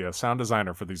Burt, the sound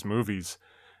designer for these movies.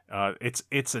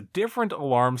 It's a different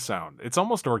alarm sound. It's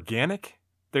almost organic.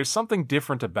 There's something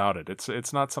different about it.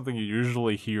 It's not something you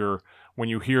usually hear when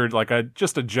you hear like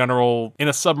just a general in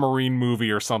a submarine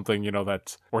movie or something, you know,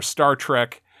 that, or Star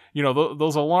Trek, you know,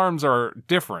 those alarms are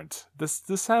different.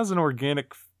 This has an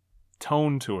organic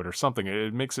tone to it or something.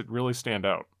 It makes it really stand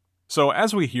out. So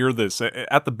as we hear this,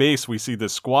 at the base we see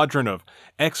this squadron of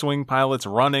X-Wing pilots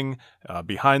running.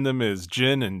 Behind them is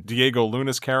Jyn and Diego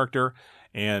Luna's character.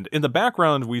 And in the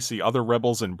background we see other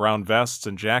rebels in brown vests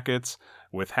and jackets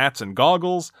with hats and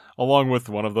goggles, along with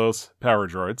one of those power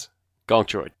droids. Gonk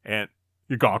droid. And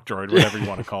your gonk droid, whatever you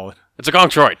want to call it. It's a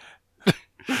gonk droid.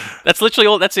 That's literally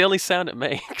all. That's the only sound it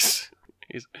makes.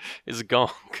 Is a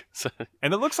gonk. So.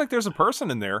 And it looks like there's a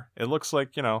person in there. It looks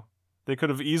like, you know, they could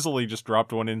have easily just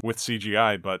dropped one in with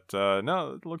CGI, but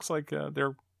no, it looks like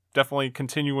they're definitely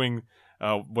continuing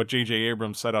what J.J.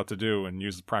 Abrams set out to do and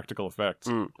use practical effects.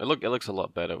 It looks a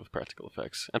lot better with practical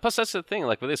effects. And plus, that's the thing.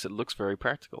 Like with this, it looks very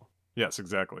practical. Yes,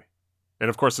 exactly. And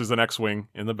of course, there's an X-Wing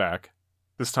in the back.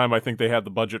 This time, I think they had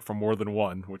the budget for more than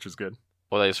one, which is good.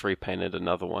 Or they just repainted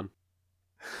another one.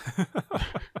 They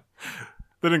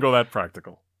didn't go that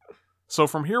practical. So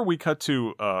from here, we cut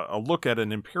to a look at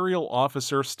an Imperial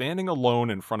officer standing alone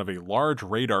in front of a large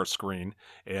radar screen.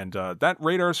 And that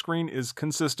radar screen is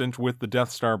consistent with the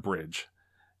Death Star bridge.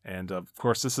 And of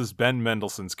course, this is Ben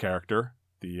Mendelsohn's character,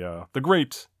 the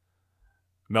great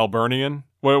Melburnian.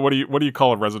 What do you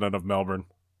call a resident of Melbourne?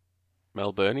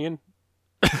 Melburnian?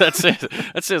 That's it.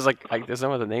 That's it. It's like there's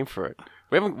no other name for it.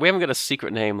 We haven't got a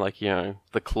secret name like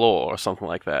the Claw or something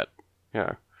like that.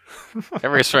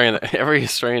 Every Australian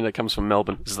that comes from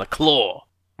Melbourne is the Claw.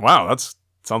 Wow, that's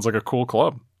sounds like a cool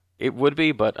club. It would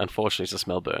be, but unfortunately, it's just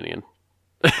Melburnian.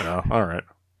 Oh, all right.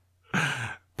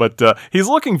 But he's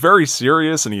looking very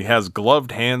serious, and he has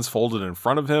gloved hands folded in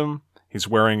front of him. He's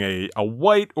wearing a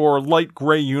white or light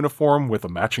gray uniform with a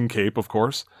matching cape, of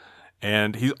course.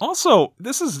 And he's also,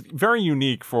 this is very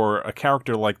unique for a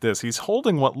character like this, he's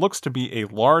holding what looks to be a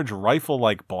large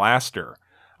rifle-like blaster.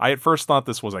 I at first thought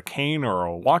this was a cane or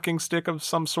a walking stick of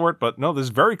some sort, but no, there's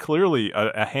very clearly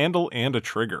a handle and a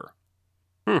trigger.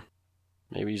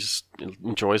 Maybe he just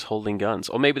enjoys holding guns.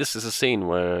 Or maybe this is a scene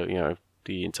where,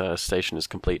 the entire station is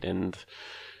complete and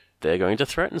they're going to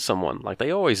threaten someone, like they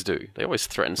always do. They always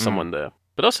threaten someone there.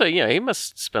 But also, he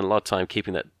must spend a lot of time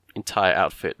keeping that entire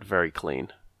outfit very clean.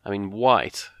 I mean,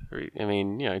 white. I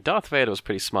mean, Darth Vader was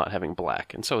pretty smart having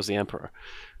black, and so was the Emperor.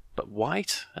 But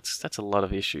white? That's a lot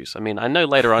of issues. I mean, I know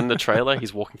later on in the trailer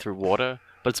he's walking through water,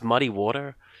 but it's muddy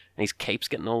water, and his cape's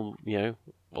getting all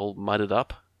mudded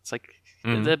up. It's like,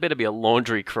 there better be a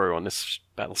laundry crew on this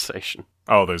battle station.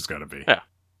 Oh, there's gotta be. Yeah.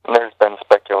 There's been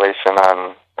speculation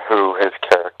on who his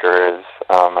character is.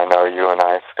 I know you and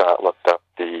I, Scott, looked up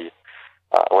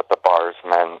what the bars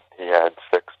meant. He had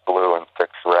 6 blue and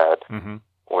 6 red,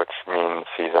 which means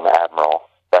he's an admiral.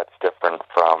 That's different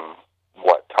from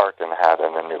what Tarkin had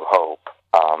in A New Hope.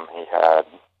 He had,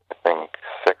 I think,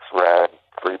 6 red,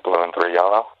 3 blue, and 3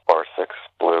 yellow, or 6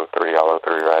 blue, 3 yellow,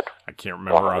 3 red. I can't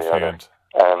remember offhand.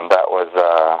 And that was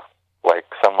like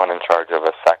someone in charge of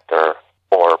a sector,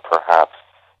 or perhaps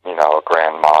a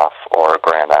Grand Moff or a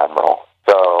Grand Admiral.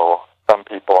 So some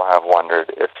people have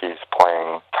wondered if he's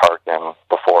playing Tarkin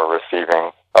before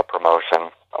receiving a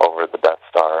promotion over the Death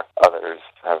Star. Others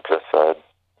have just said,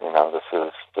 this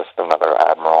is just another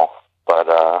admiral. But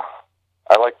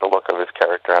I like the look of his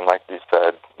character, and like you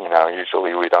said,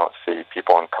 usually we don't see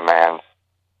people in command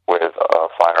with a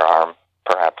firearm,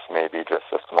 perhaps maybe just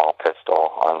a small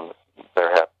pistol on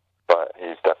their hip, but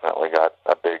he's definitely got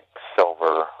a big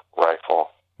silver rifle.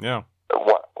 Yeah.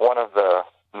 One of the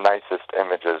nicest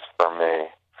images for me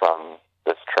from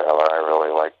this trailer, I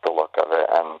really like the look of it,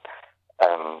 and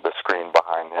the screen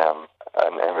behind him,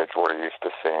 an image we're used to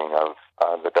seeing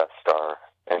of the Death Star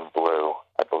in blue.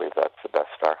 I believe that's the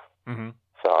Death Star. Mm-hmm.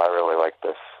 So I really like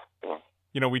this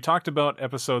scene. We talked about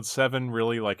Episode 7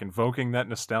 really like invoking that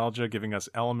nostalgia, giving us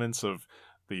elements of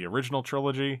the original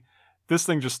trilogy. This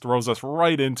thing just throws us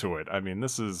right into it. I mean,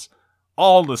 this is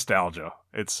all nostalgia.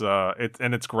 It's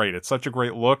great. It's such a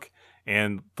great look,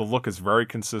 and the look is very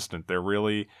consistent. They're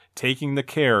really taking the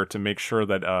care to make sure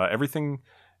that everything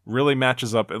really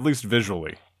matches up, at least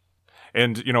visually.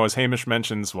 And, as Hamish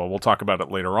mentions, well, we'll talk about it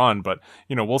later on, but,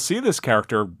 we'll see this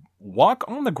character walk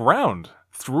on the ground,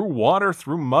 through water,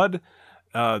 through mud.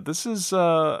 This is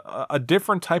a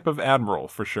different type of admiral,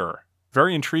 for sure.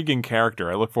 Very intriguing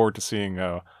character. I look forward to seeing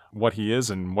what he is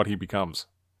and what he becomes.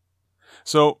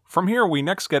 So, from here, we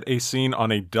next get a scene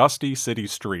on a dusty city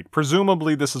street.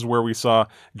 Presumably, this is where we saw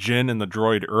Jyn and the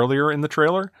droid earlier in the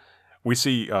trailer. We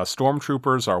see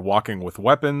stormtroopers are walking with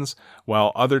weapons,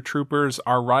 while other troopers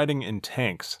are riding in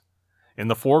tanks. In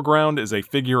the foreground is a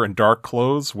figure in dark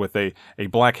clothes with a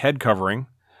black head covering,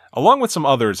 along with some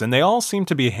others, and they all seem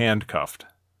to be handcuffed.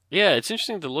 Yeah, it's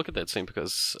interesting to look at that scene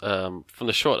because from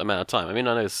the short amount of time, I mean,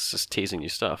 I know it's just teasing you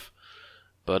stuff,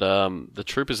 but the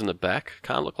troopers in the back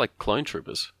kind of look like clone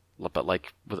troopers, but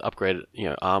like with upgraded,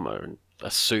 armor and a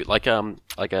suit, like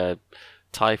a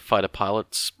TIE fighter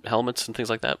pilot's helmets and things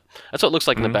like that. That's what it looks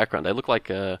like in the background. They look like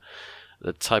the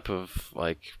type of,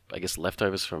 I guess,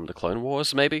 leftovers from the Clone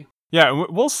Wars, maybe? Yeah,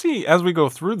 we'll see as we go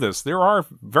through this. There are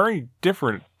very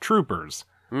different troopers.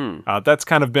 That's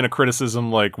kind of been a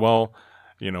criticism, like, well,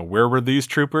 where were these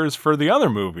troopers for the other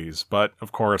movies? But,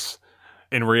 of course,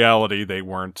 in reality, they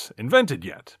weren't invented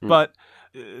yet. But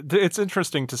it's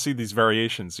interesting to see these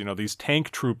variations. These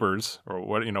tank troopers, or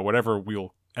whatever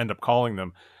we'll end up calling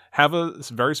them, have a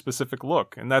very specific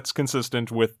look, and that's consistent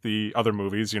with the other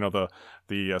movies.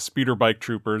 The speeder bike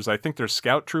troopers. I think they're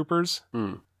scout troopers.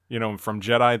 From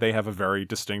Jedi, they have a very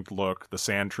distinct look. The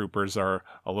sand troopers are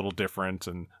a little different,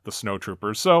 and the snow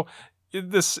troopers. So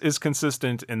this is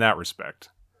consistent in that respect.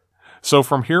 So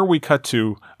from here, we cut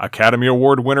to Academy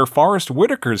Award winner Forrest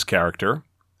Whitaker's character,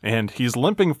 and he's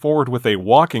limping forward with a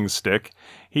walking stick.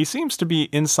 He seems to be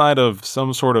inside of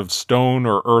some sort of stone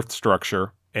or earth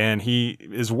structure, and he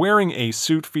is wearing a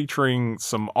suit featuring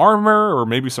some armor or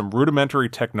maybe some rudimentary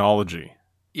technology.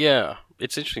 Yeah,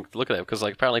 it's interesting to look at that because,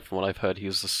 apparently from what I've heard,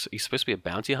 he's supposed to be a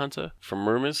bounty hunter from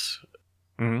rumors.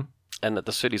 Mm-hmm. and that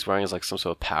the suit he's wearing is like some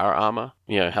sort of power armor,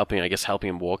 helping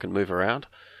him walk and move around.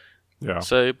 Yeah.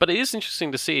 So, but it is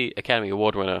interesting to see Academy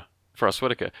Award winner Forrest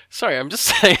Whitaker. Sorry, I'm just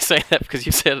saying that because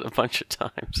you've said it a bunch of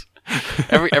times.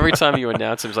 Every time you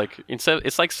announce him,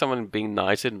 it's like someone being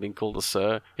knighted and being called a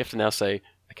sir. You have to now say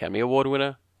Academy Award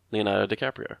winner Leonardo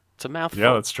DiCaprio. It's a mouthful.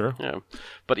 Yeah, that's true. Yeah,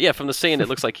 but yeah, from the scene, it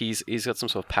looks like he's got some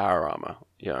sort of power armor,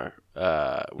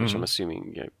 which I'm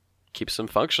assuming keeps him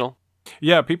functional.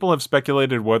 Yeah, people have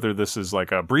speculated whether this is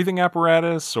like a breathing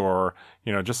apparatus or,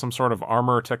 just some sort of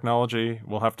armor technology.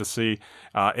 We'll have to see.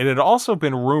 It had also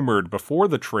been rumored before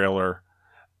the trailer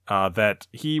that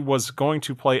he was going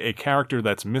to play a character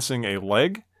that's missing a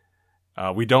leg.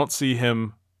 We don't see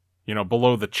him,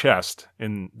 below the chest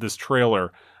in this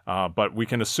trailer, but we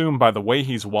can assume by the way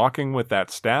he's walking with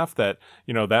that staff that,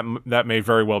 that may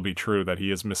very well be true, that he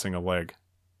is missing a leg.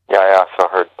 Yeah, I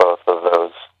also heard both of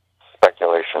those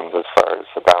speculations as far as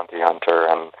the bounty hunter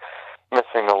and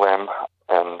missing a limb,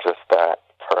 and just that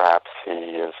perhaps he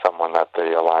is someone that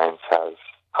the Alliance has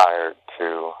hired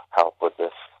to help with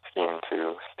this scheme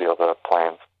to steal the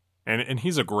plans. And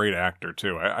he's a great actor,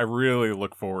 too. I really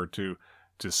look forward to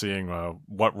seeing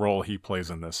what role he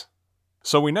plays in this.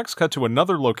 So we next cut to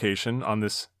another location on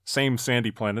this same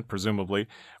sandy planet, presumably,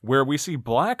 where we see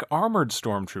black armored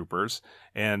stormtroopers,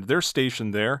 and they're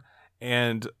stationed there.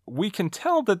 And we can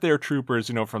tell that they're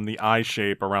troopers, from the eye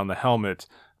shape around the helmet,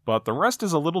 but the rest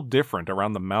is a little different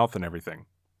around the mouth and everything.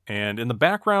 And in the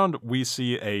background, we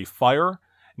see a fire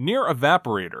near a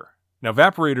evaporator. Now,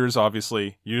 evaporators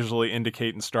obviously usually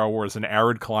indicate in Star Wars an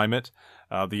arid climate.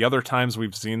 The other times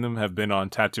we've seen them have been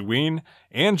on Tatooine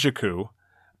and Jakku,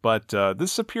 but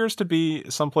this appears to be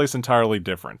someplace entirely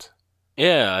different.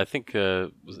 Yeah, I think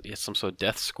some sort of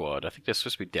death squad. I think they're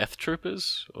supposed to be death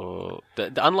troopers, or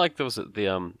unlike those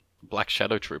the black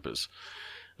shadow troopers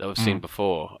that we've seen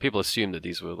before. People assume that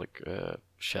these were like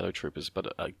shadow troopers,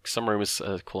 but some rumors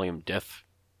are calling them death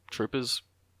troopers,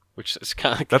 which is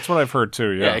kind of That's what I've heard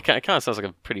too. Yeah, it kind of sounds like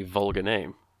a pretty vulgar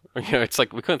name. It's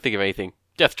like we couldn't think of anything.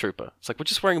 Death trooper. It's like we're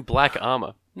just wearing black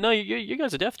armor. No, you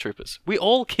guys are death troopers. We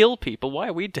all kill people. Why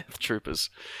are we death troopers?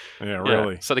 Yeah,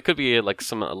 really. So they could be like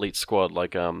some elite squad,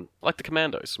 like the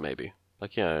Commandos, maybe,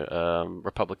 like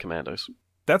Republic Commandos.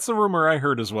 That's the rumor I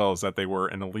heard as well, is that they were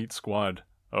an elite squad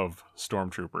of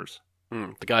stormtroopers.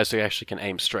 The guys who actually can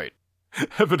aim straight.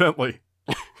 Evidently.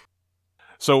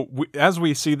 So as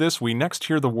we see this, we next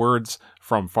hear the words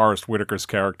from Forrest Whitaker's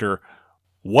character,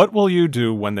 "What will you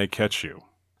do when they catch you?"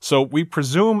 So we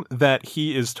presume that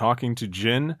he is talking to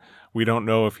Jyn. We don't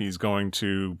know if he's going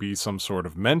to be some sort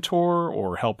of mentor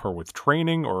or help her with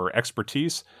training or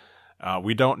expertise.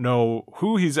 We don't know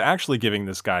who he's actually giving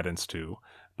this guidance to,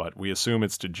 but we assume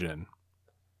it's to Jyn.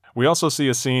 We also see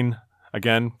a scene,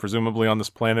 again, presumably on this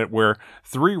planet, where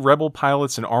 3 rebel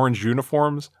pilots in orange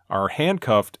uniforms are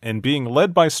handcuffed and being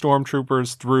led by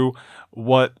stormtroopers through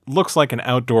what looks like an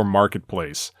outdoor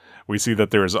marketplace. We see that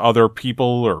there's other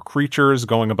people or creatures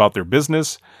going about their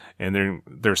business, and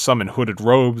there's some in hooded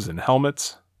robes and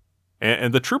helmets.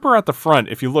 And the trooper at the front,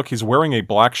 if you look, he's wearing a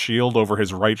black shield over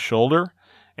his right shoulder,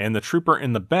 and the trooper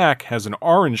in the back has an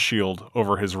orange shield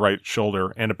over his right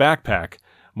shoulder and a backpack,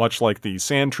 much like the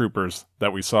sand troopers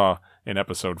that we saw in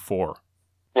Episode 4.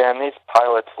 Yeah, and these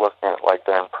pilots look like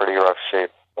they're in pretty rough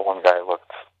shape. The one guy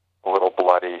looked a little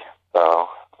bloody, so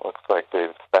looks like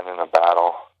they've been in a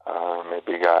battle.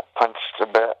 Maybe got punched a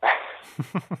bit.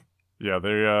 Yeah,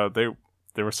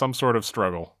 there was some sort of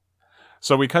struggle.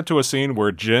 So we cut to a scene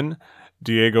where Jyn,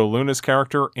 Diego Luna's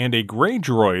character, and a gray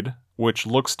droid, which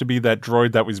looks to be that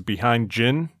droid that was behind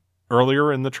Jyn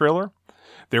earlier in the trailer,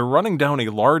 they're running down a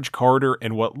large corridor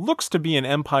in what looks to be an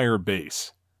Empire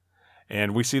base.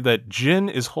 And we see that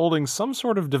Jyn is holding some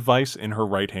sort of device in her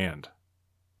right hand.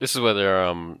 This is where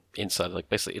they're inside, like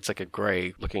basically it's like a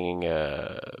grey looking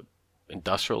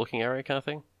industrial looking area kind of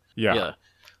thing. Yeah.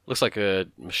 Looks like a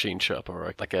machine shop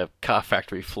or like a car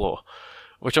factory floor,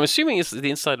 which I'm assuming is the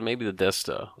inside of maybe the Death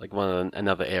Star, like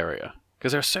another area,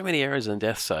 because there are so many areas in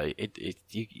Death Star.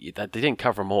 That they didn't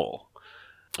cover them all.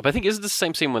 But I think is the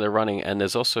same scene when they're running, and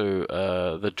there's also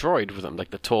the droid with them,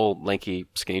 like the tall, lanky,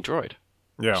 skinny droid.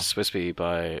 Yeah. Which is supposed to be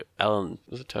by Alan,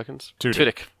 was it Turkins?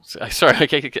 Tudyk.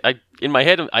 Sorry, in my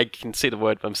head I can see the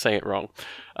word, but I'm saying it wrong.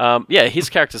 Yeah, his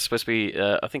character is supposed to be,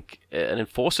 I think, an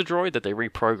enforcer droid that they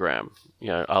reprogram,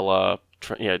 a la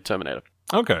Terminator.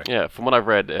 Okay. Yeah, from what I've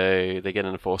read, they get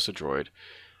an enforcer droid,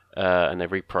 and they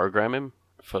reprogram him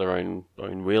for their own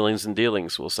wheelings and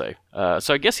dealings, we'll say.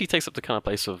 So I guess he takes up the kind of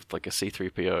place of like a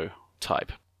C-3PO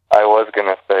type. I was going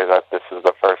to say that this is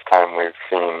the first time we've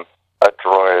seen a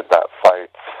droid that fights.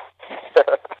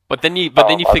 But then you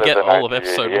forget all of R2-D2.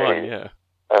 Episode 1, yeah.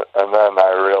 And then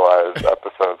I realized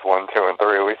episodes 1, 2, and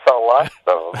 3, we saw lots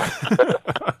of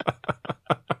them.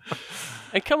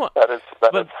 And come on, That is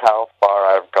how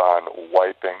far I've gone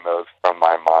wiping those from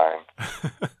my mind.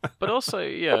 but also,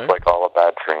 you know, It's like all a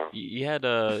bad dream. you had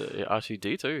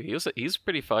R2D2. He's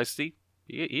pretty feisty.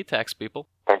 He attacks people.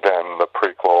 Again, the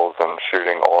prequels and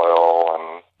shooting oil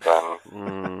and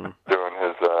then doing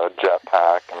his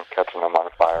jetpack and catching them on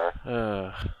fire.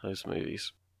 Those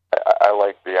movies. I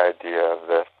like the idea of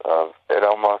this. It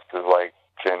almost is like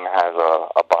Jin has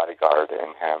a bodyguard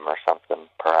in him or something,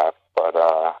 perhaps. But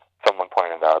someone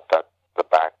pointed out that the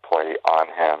backplate on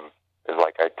him is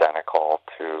like identical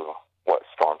to what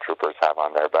stormtroopers have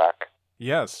on their back.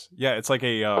 Yes. Yeah, it's like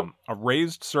a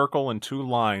raised circle and two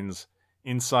lines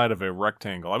inside of a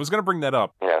rectangle. I was going to bring that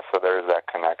up. Yeah, so there's that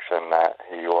connection that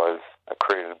he was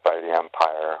created by the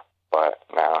Empire, but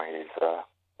now he's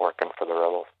working for the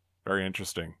rebels. Very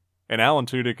interesting. And Alan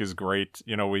Tudyk is great.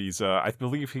 You know, he's I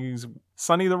believe he's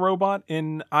Sonny the Robot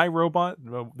in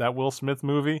iRobot, that Will Smith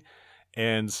movie.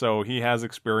 And so he has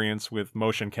experience with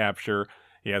motion capture.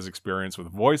 He has experience with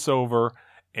voiceover.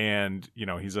 And, you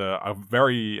know, he's a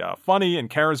very funny and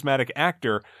charismatic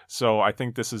actor. So I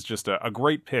think this is just a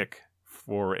great pick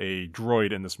for a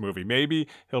droid in this movie. Maybe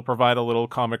he'll provide a little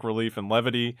comic relief and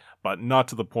levity, but not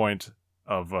to the point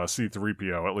of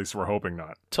C-3PO. At least we're hoping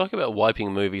not. Talk about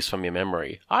wiping movies from your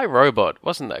memory. iRobot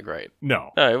wasn't that great.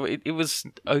 No. No, it was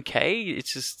okay.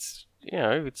 It's just, you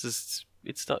know,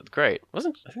 it's not great.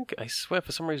 I swear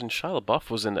for some reason Shia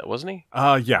LaBeouf was in it, wasn't he?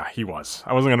 Yeah, he was.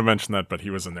 I wasn't going to mention that, but he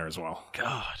was in there as well.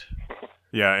 God.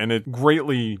 Yeah, and it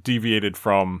greatly deviated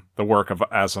from the work of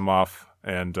Asimov.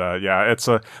 And yeah, that's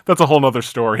a whole nother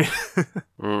story.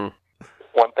 One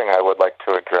thing I would like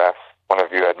to address, one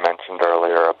of you had mentioned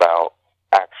earlier about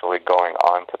actually going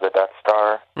on to the Death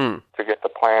Star to get the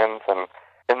plans. And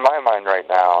in my mind right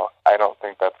now, I don't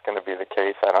think that's going to be the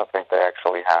case. I don't think they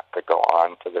actually have to go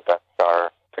on to the Death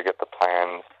Star to get the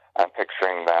plans. I'm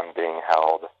picturing them being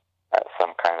held at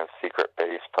some kind of secret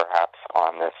base, perhaps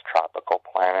on this tropical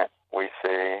planet we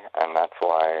see. And that's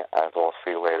why, as we'll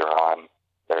see later on,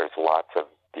 there's lots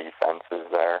of defenses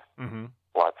there. Mm-hmm.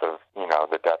 Lots of,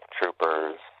 the Death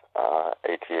Troopers,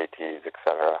 AT-ATs,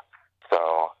 etc.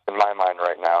 So, in my mind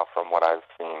right now, from what I've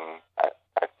seen,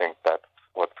 I think that's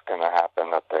what's going to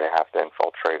happen, that they have to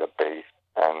infiltrate a base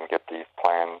and get these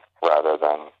plans rather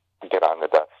than get on the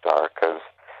Death Star, because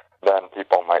then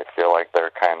people might feel like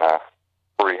they're kind of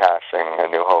rehashing A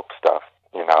New Hope stuff,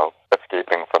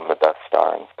 escaping from the Death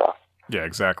Star and stuff. Yeah,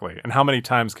 exactly. And how many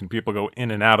times can people go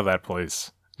in and out of that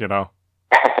place, Yeah.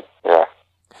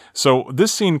 So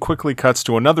this scene quickly cuts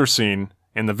to another scene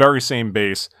in the very same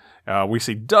base. We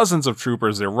see dozens of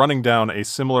troopers. They're running down a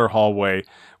similar hallway.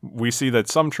 We see that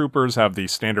some troopers have the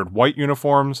standard white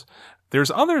uniforms.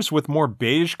 There's others with more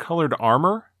beige-colored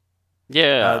armor.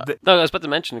 Yeah. No, I was about to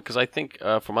mention, because I think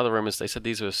from other rumors, they said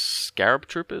these were Scarab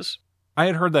troopers. I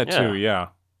had heard that too, yeah.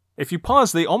 If you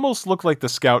pause, they almost look like the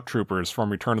scout troopers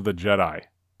from Return of the Jedi,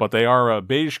 but they are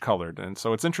beige-colored, and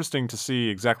so it's interesting to see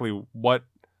exactly what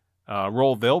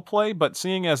role they'll play, but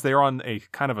seeing as they're on a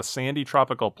kind of a sandy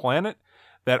tropical planet,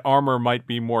 that armor might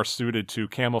be more suited to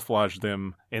camouflage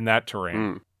them in that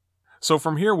terrain. So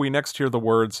from here, we next hear the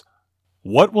words,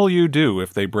 "What will you do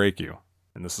if they break you?"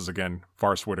 And this is again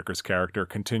Forrest Whitaker's character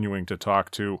continuing to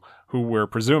talk to who we're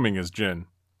presuming is Jin.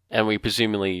 And we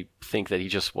presumably think that he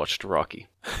just watched Rocky.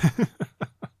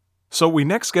 So we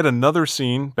next get another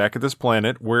scene back at this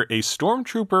planet where a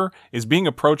stormtrooper is being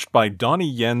approached by Donnie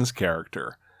Yen's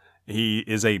character. He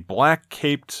is a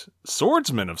black-caped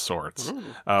swordsman of sorts.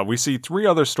 We see 3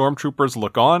 other stormtroopers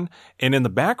look on, and in the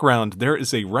background there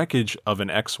is a wreckage of an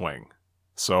X-Wing.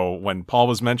 So when Paul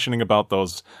was mentioning about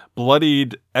those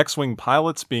bloodied X-Wing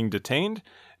pilots being detained,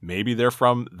 maybe they're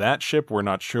from that ship, we're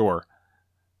not sure.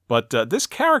 But this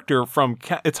character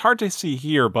it's hard to see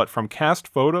here, but from cast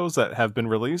photos that have been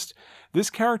released, this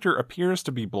character appears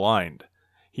to be blind.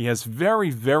 He has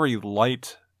very, very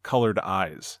light colored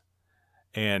eyes.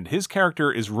 And his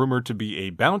character is rumored to be a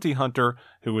bounty hunter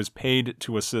who is paid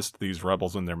to assist these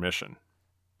rebels in their mission.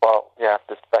 Well, you have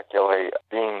to speculate.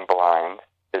 Being blind,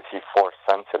 is he force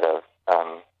sensitive?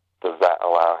 Does that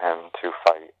allow him to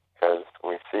fight? Because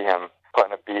we see him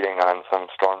putting a beating on some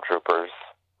stormtroopers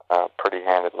pretty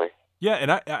handedly. Yeah,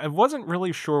 and I wasn't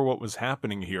really sure what was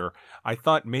happening here. I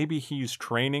thought maybe he's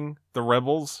training the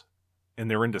rebels and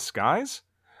they're in disguise.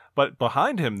 But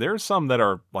behind him, there's some that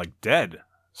are, dead.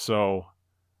 So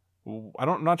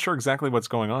I'm not sure exactly what's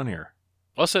going on here.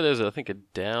 Also, there's, I think, a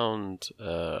downed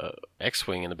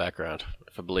X-Wing in the background,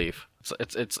 I believe.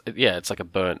 It's like a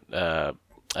burnt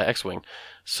X-Wing.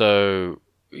 So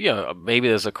maybe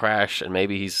there's a crash and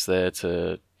maybe he's there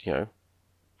to,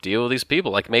 deal with these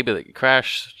people. Like maybe the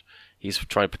crash, he's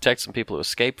trying to protect some people who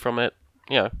escape from it.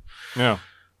 Yeah.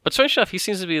 But strange enough, he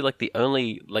seems to be like the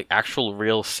only like actual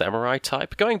real samurai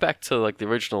type. Going back to like the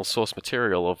original source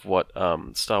material of what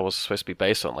Star Wars was supposed to be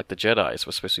based on, like the Jedi's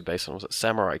were supposed to be based on, was it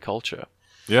samurai culture?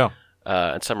 Yeah.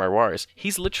 And samurai warriors.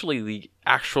 He's literally the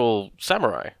actual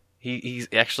samurai. He's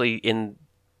actually in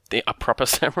a proper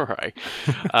samurai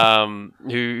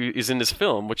who is in this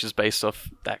film, which is based off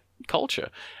that culture.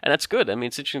 And that's good. I mean,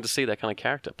 it's interesting to see that kind of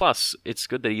character. Plus, it's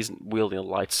good that he isn't wielding a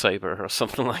lightsaber or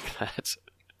something like that.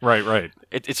 Right.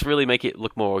 It's really make it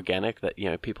look more organic that,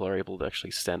 people are able to actually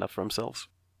stand up for themselves.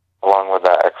 Along with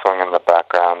that X-Wing in the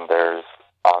background, there's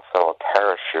also a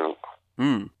parachute.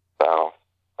 So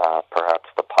perhaps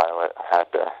the pilot had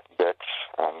to ditch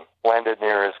and landed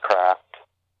near his craft.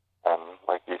 And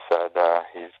like you said,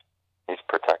 he's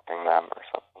protecting them or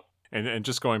something. And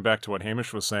just going back to what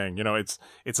Hamish was saying,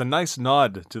 it's a nice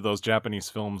nod to those Japanese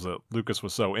films that Lucas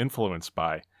was so influenced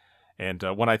by. And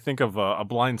when I think of a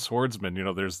blind swordsman,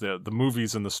 there's the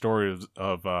movies and the story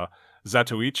of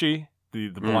Zatoichi, the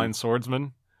blind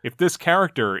swordsman. If this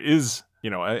character is,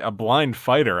 a blind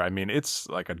fighter, I mean, it's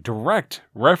like a direct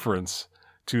reference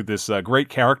to this great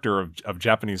character of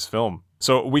Japanese film.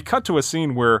 So we cut to a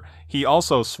scene where he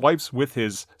also swipes with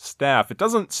his staff. It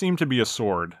doesn't seem to be a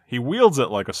sword. He wields it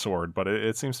like a sword, but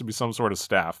it seems to be some sort of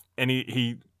staff. And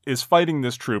he is fighting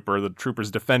this trooper. The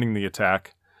trooper's defending the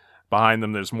attack. Behind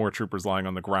them, there's more troopers lying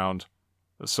on the ground.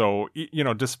 So,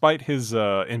 despite his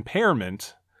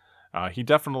impairment, he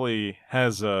definitely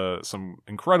has some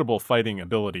incredible fighting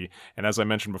ability. And as I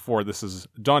mentioned before, this is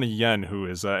Donnie Yen, who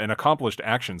is an accomplished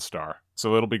action star.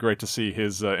 So it'll be great to see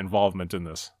his involvement in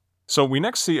this. So we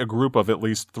next see a group of at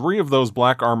least 3 of those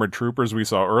black armored troopers we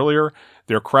saw earlier.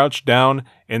 They're crouched down,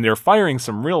 and they're firing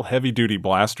some real heavy-duty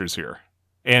blasters here.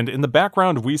 And in the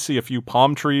background, we see a few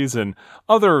palm trees and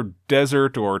other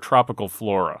desert or tropical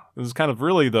flora. This is kind of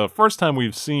really the first time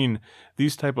we've seen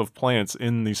these type of plants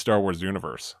in the Star Wars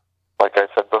universe. Like I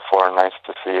said before, nice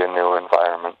to see a new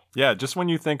environment. Yeah, just when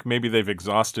you think maybe they've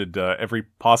exhausted every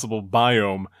possible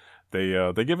biome,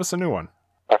 they give us a new one.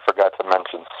 I forgot to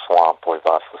mention swamp. We've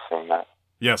also seen that.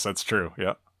 Yes, that's true,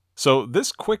 yeah. So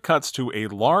this quick cuts to a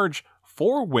large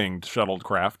 4-winged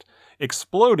shuttlecraft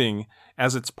exploding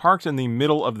as it's parked in the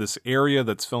middle of this area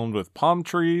that's filmed with palm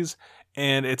trees,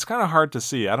 and it's kind of hard to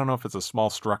see. I don't know if it's a small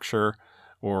structure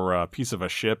or a piece of a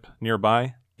ship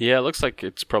nearby. Yeah, it looks like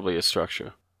it's probably a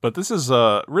structure. But this is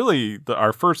really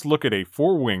our first look at a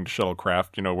 4-winged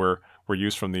shuttlecraft. We're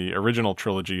used from the original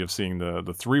trilogy of seeing the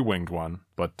 3-winged one.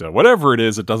 But whatever it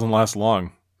is, it doesn't last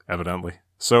long, evidently.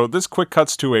 So this quick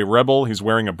cuts to a rebel. He's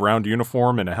wearing a brown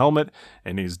uniform and a helmet,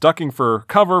 and he's ducking for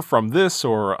cover from this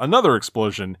or another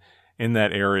explosion in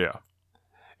that area.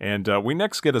 And we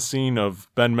next get a scene of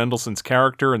Ben Mendelsohn's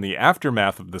character in the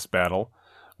aftermath of this battle,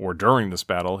 or during this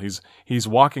battle. He's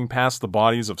walking past the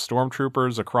bodies of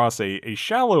stormtroopers across a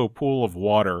shallow pool of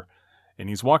water, and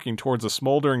he's walking towards a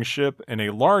smoldering ship and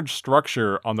a large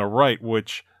structure on the right,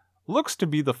 which looks to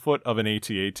be the foot of an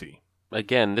AT-AT.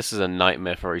 Again, this is a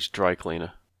nightmare for his dry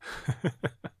cleaner.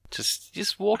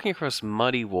 just walking across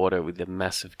muddy water with a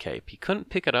massive cape. He couldn't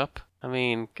pick it up. I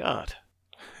mean, God.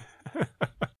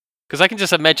 Because I can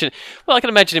imagine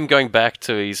him going back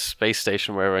to his space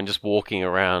station wherever and just walking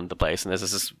around the place, and there's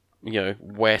this,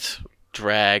 wet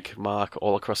drag mark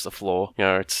all across the floor.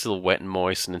 It's still wet and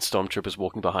moist, and then stormtroopers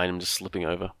walking behind him, just slipping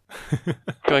over.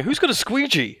 Going, who's got a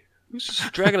squeegee? Who's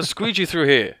just dragging a squeegee through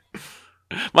here?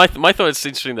 My thought is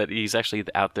interesting that he's actually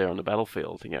out there on the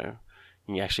battlefield,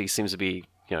 He actually seems to be,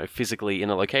 physically in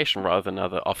a location rather than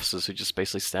other officers who just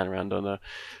basically stand around on a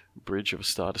bridge of a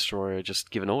Star Destroyer just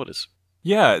giving orders.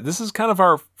 Yeah, this is kind of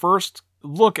our first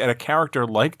look at a character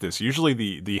like this.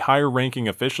 Usually the higher-ranking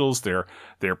officials, they're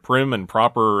prim and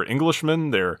proper Englishmen.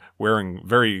 They're wearing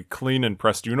very clean and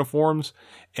pressed uniforms.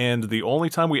 And the only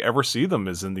time we ever see them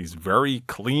is in these very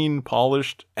clean,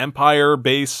 polished Empire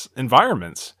base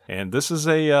environments. And this is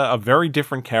a very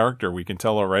different character, we can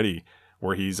tell already,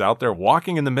 where he's out there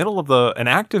walking in the middle of an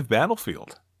active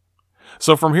battlefield.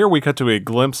 So from here we cut to a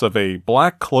glimpse of a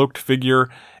black cloaked figure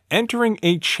entering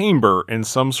a chamber in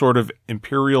some sort of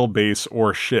Imperial base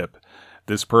or ship.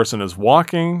 This person is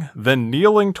walking, then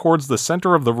kneeling towards the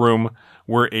center of the room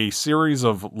where a series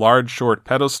of large short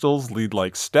pedestals lead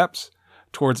like steps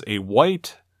towards a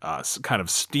white, kind of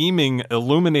steaming,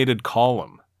 illuminated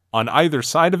column. On either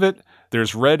side of it,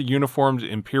 there's red uniformed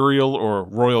Imperial or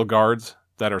Royal Guards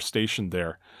that are stationed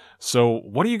there. So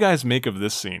what do you guys make of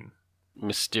this scene?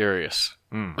 Mysterious.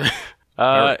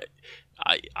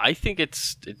 I think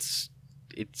it's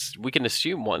we can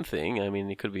assume one thing. I mean,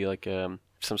 it could be like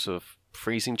some sort of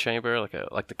freezing chamber, like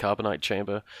the carbonite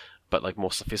chamber, but like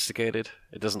more sophisticated.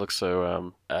 It doesn't look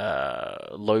so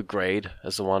low grade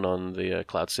as the one on the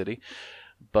Cloud City.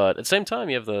 But at the same time,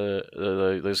 you have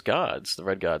those guards, the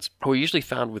Red Guards, who are usually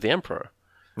found with the Emperor.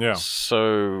 Yeah.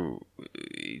 So,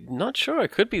 not sure.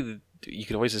 It could be. You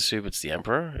can always assume it's the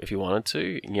Emperor if you wanted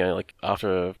to. You know, like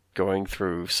after going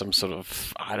through some sort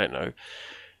of, I don't know,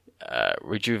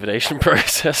 rejuvenation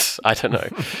process. I don't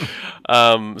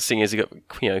know. Seeing as he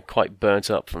got quite burnt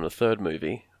up from the third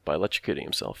movie by electrocuting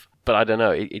himself. But I don't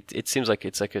know. It seems like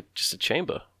it's like just a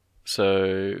chamber.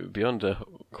 So beyond a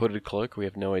hooded cloak, we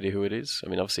have no idea who it is. I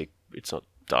mean, obviously it's not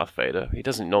Darth Vader. He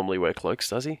doesn't normally wear cloaks,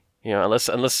 does he? You know, unless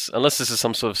this is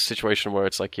some sort of situation where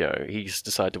it's like, you know, he's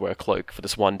decided to wear a cloak for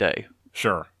this one day.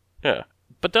 Sure. Yeah,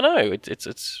 but don't know.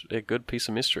 It's a good piece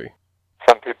of mystery.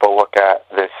 Some people look at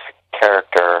this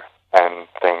character and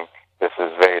think this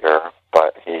is Vader,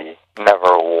 but he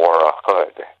never wore a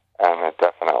hood, and it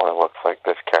definitely looks like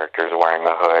this character is wearing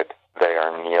the hood. They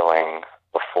are kneeling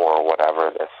before whatever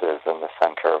this is in the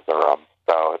center of the room.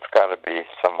 So it's got to be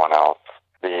someone else.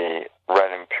 The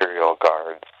Red Imperial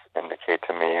Guards indicate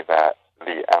to me that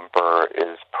the Emperor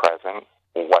is present.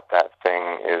 What that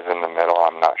thing is in the middle,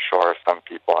 I'm not sure. Some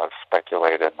people have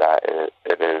speculated that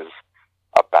it is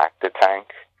a Bacta tank,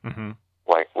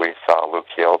 like we saw Luke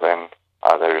Hilden.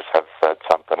 Others have said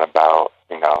something about,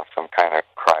 you know, some kind of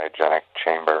cryogenic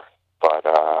chamber. But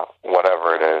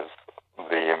whatever it is,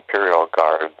 the Imperial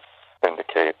Guards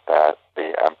indicate that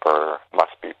the Emperor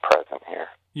must be present here.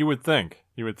 You would think,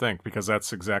 because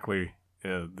that's exactly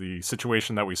the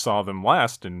situation that we saw them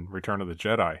last in Return of the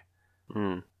Jedi.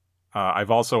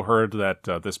 I've also heard that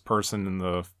this person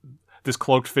in this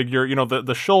cloaked figure, you know,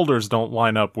 the shoulders don't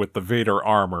line up with the Vader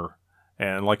armor,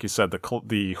 and like you said,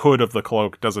 the hood of the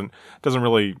cloak doesn't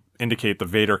really indicate the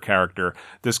Vader character.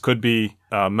 This could be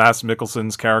Mads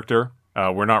Mikkelsen's character.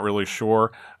 We're not really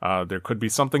sure. There could be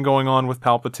something going on with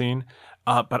Palpatine.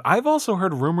 But I've also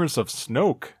heard rumors of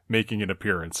Snoke making an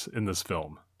appearance in this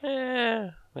film.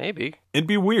 Maybe. It'd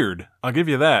be weird, I'll give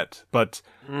you that. But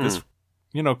this,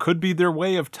 you know, could be their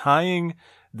way of tying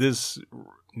this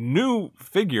new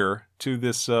figure to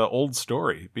this old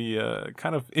story. Be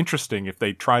kind of interesting if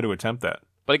they try to attempt that.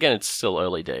 But again, it's still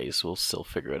early days. We'll still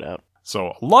figure it out.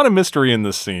 So a lot of mystery in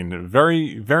this scene.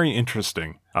 Very, very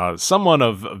interesting. Someone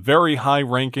of very high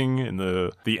ranking in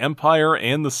the Empire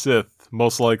and the Sith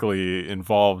most likely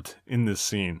involved in this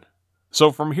scene. So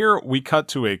from here, we cut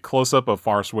to a close-up of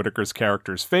Forrest Whitaker's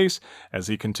character's face as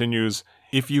he continues,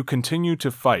 "If you continue to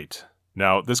fight."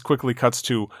 Now, this quickly cuts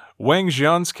to Wang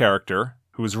Jian's character,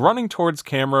 who is running towards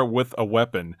camera with a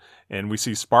weapon, and we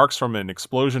see sparks from an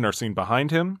explosion are seen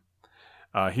behind him.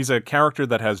 He's a character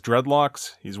that has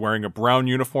dreadlocks. He's wearing a brown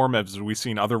uniform, as we've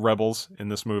seen other rebels in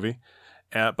this movie.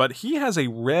 But he has a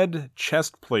red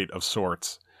chest plate of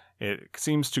sorts. It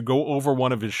seems to go over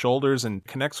one of his shoulders and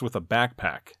connects with a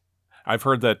backpack. I've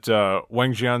heard that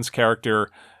Wang Jian's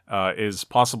character is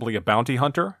possibly a bounty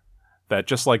hunter, that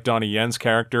just like Donnie Yen's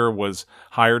character was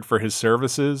hired for his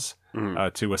services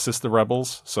to assist the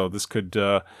rebels. So this could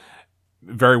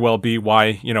very well be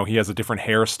why, you know, he has a different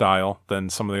hairstyle than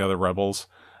some of the other rebels,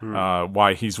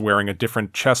 why he's wearing a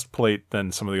different chest plate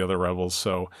than some of the other rebels.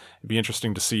 So it'd be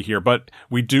interesting to see here. But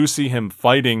we do see him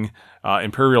fighting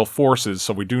Imperial forces,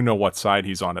 so we do know what side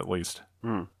he's on at least.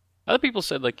 Other people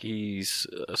said like he's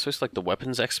supposed to like the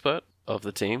weapons expert of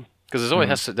the team, because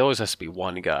there always has to be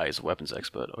one guy who's a weapons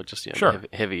expert, or just, you know, Sure.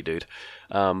 heavy dude.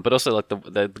 But also like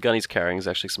the gun he's carrying is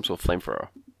actually some sort of flamethrower.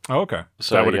 Oh, okay.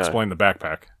 So, that would yeah. explain the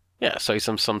backpack. Yeah, so he's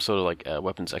some sort of like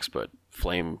weapons expert,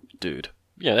 flame dude.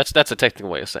 Yeah, that's a technical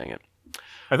way of saying it.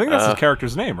 I think that's his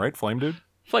character's name, right? Flame Dude?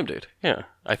 Flame dude, yeah.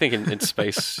 I think in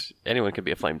space, anyone can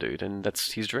be a flame dude, and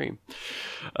that's his dream.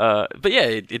 But yeah,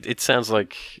 it sounds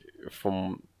like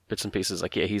from bits and pieces,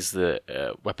 like, yeah, he's the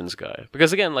weapons guy.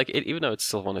 Because again, like, even though it's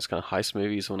still one of those kind of heist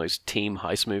movies, one of those team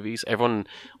heist movies, everyone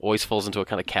always falls into a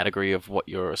kind of category of what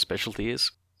your specialty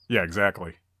is. Yeah,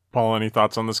 exactly. Paul, any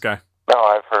thoughts on this guy? No,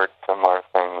 I've heard similar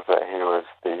things, that he was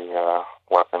the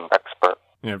weapon expert.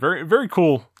 Yeah, very, very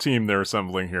cool team they're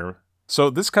assembling here. So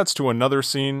this cuts to another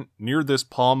scene near this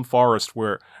palm forest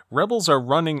where rebels are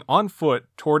running on foot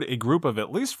toward a group of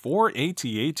at least 4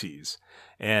 AT-ATs.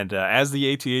 And as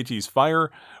the AT-ATs fire,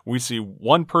 we see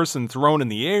one person thrown in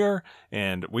the air,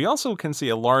 and we also can see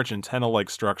a large antenna-like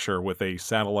structure with a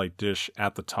satellite dish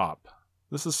at the top.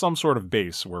 This is some sort of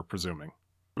base, we're presuming.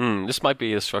 This might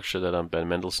be a structure that Ben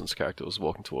Mendelsohn's character was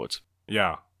walking towards.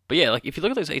 Yeah. But yeah, like, if you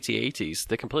look at those AT-ATs,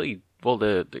 they're completely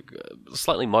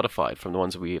slightly modified from the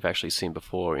ones that we've actually seen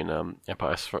before in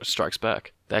Empire Strikes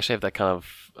Back. They actually have that kind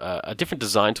of a different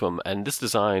design to them, and this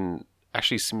design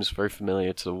actually seems very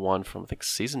familiar to the one from, I think,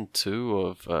 season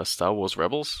 2 of Star Wars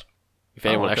Rebels. If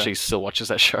anyone actually still watches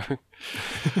that show.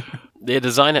 They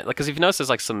design it, because if you notice there's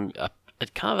like some,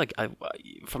 it kind of like,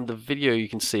 from the video you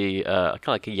can see kind of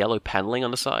like a yellow paneling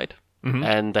on the side. Mm-hmm.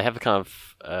 And they have a kind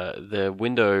of, the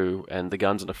window and the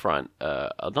guns in the front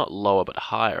are not lower but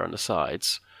higher on the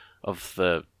sides of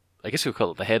the, I guess you would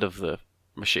call it the head of the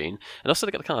machine. And also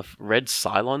they got a kind of red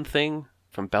Cylon thing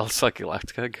from Battlestar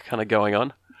Galactica kind of going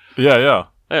on. Yeah.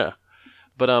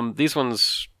 But these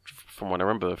ones, from what I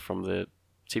remember from the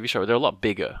TV show, they're a lot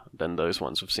bigger than those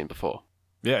ones we've seen before.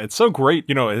 Yeah, it's so great.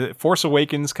 You know, Force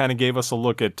Awakens kind of gave us a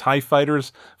look at TIE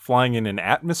fighters flying in an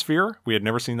atmosphere. We had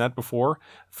never seen that before.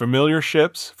 Familiar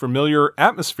ships, familiar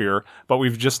atmosphere, but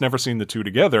we've just never seen the two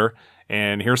together.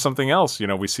 And here's something else. You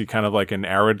know, we see kind of like an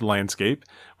arid landscape.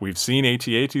 We've seen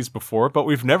AT-ATs before, but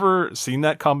we've never seen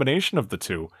that combination of the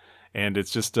two. And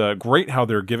it's just great how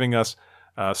they're giving us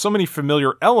so many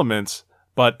familiar elements,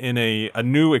 but in a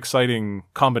new, exciting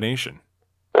combination.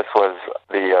 This was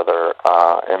the other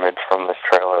image from this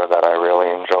trailer that I really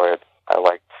enjoyed. I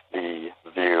liked the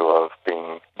view of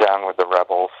being down with the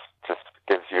rebels. Just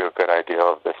gives you a good idea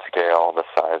of the scale, the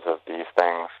size of these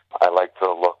things. I liked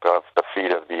the look of the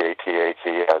feet of the AT-AT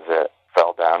as it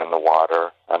fell down in the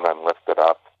water and then lifted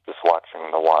up. Just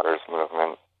watching the water's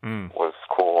movement was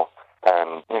cool.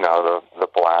 And, you know, the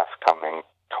blast coming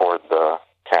toward the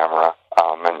camera.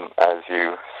 And as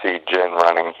you see Jyn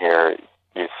running here,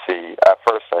 you see, at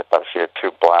first I thought she had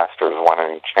 2 blasters, one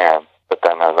in each hand, but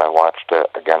then as I watched it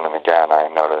again and again, I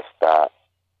noticed that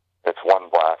it's one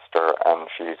blaster and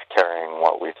she's carrying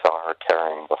what we saw her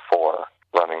carrying before,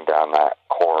 running down that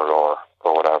corridor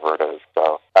or whatever it is.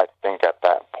 So I think at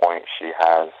that point she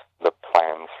has the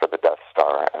plans for the Death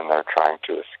Star and they're trying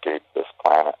to escape this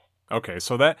planet. Okay,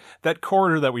 so that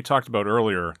corridor that we talked about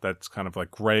earlier, that's kind of like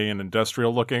gray and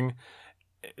industrial looking,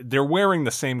 they're wearing the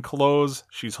same clothes,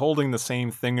 she's holding the same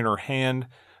thing in her hand,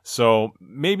 so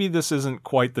maybe this isn't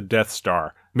quite the Death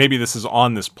Star. Maybe this is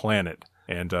on this planet.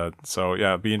 And so,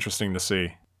 yeah, it'd be interesting to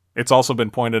see. It's also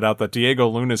been pointed out that Diego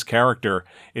Luna's character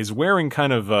is wearing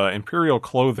kind of Imperial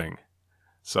clothing.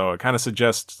 So it kind of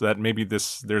suggests that maybe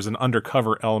there's an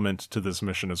undercover element to this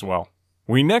mission as well.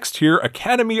 We next hear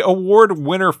Academy Award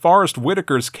winner Forrest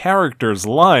Whitaker's character's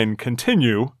line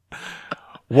continue,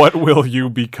 "What will you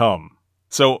become?"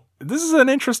 So this is an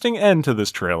interesting end to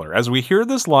this trailer. As we hear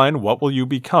this line, "What will you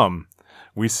become?"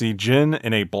 we see Jyn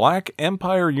in a black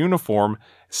Empire uniform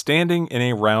standing in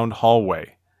a round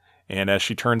hallway. And as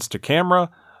she turns to camera,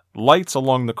 lights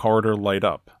along the corridor light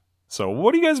up. So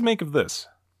what do you guys make of this?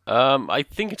 I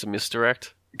think it's a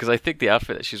misdirect, because I think the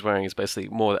outfit that she's wearing is basically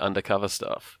more undercover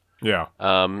stuff. Yeah.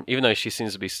 Even though she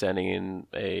seems to be standing in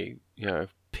a,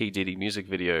 P. Diddy music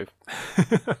video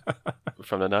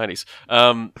from the 90s.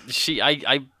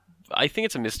 I think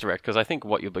it's a misdirect, because I think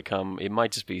what you'll become, it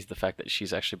might just be the fact that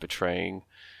she's actually betraying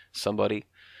somebody.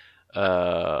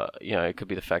 It could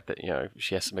be the fact that,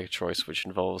 she has to make a choice which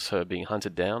involves her being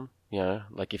hunted down.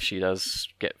 Like if she does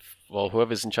get,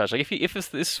 whoever's in charge. Like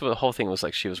if this the whole thing was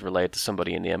like she was related to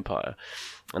somebody in the Empire,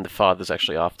 and the father's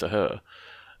actually after her,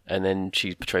 and then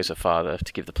she betrays her father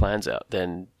to give the plans out,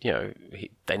 then,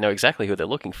 they know exactly who they're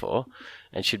looking for,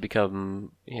 and she'd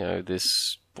become,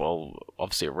 this,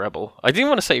 obviously a rebel. I didn't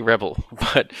want to say rebel,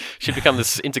 but she'd become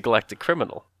this intergalactic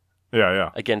criminal. Yeah.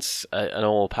 Against an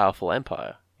all-powerful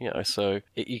empire, so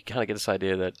you kind of get this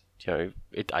idea that,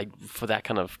 for that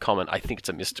kind of comment, I think it's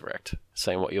a misdirect,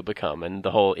 saying what you'll become, and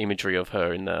the whole imagery of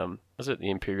her in, was it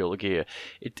the Imperial gear?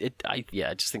 I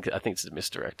think it's a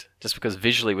misdirect, just because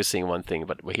visually we're seeing one thing,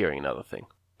 but we're hearing another thing.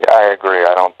 Yeah, I agree.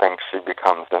 I don't think she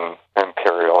becomes an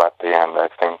Imperial at the end. I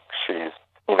think she's,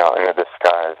 in a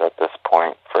disguise at this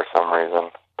point for some reason.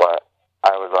 But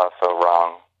I was also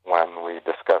wrong when we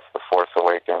discussed The Force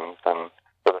Awakens, and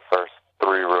for the first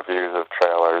 3 reviews of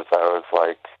trailers, I was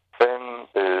like, Finn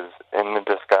is in the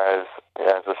disguise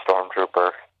as a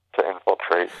stormtrooper to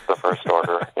infiltrate the First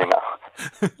Order, And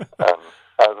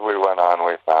as we went on,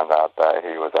 we found out that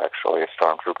he was actually a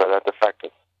stormtrooper that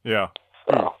defected. Yeah.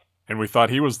 So. And we thought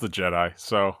he was the Jedi,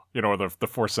 so, the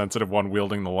Force-sensitive one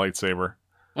wielding the lightsaber.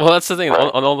 Well, that's the thing.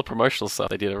 Right. On all the promotional stuff,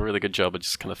 they did a really good job of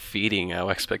just kind of feeding our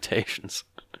expectations.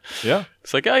 Yeah.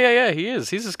 It's like, oh, yeah, he is.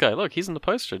 He's this guy. Look, he's in the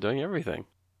poster doing everything.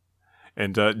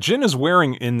 And Jyn is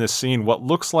wearing in this scene what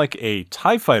looks like a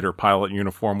TIE fighter pilot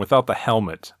uniform without the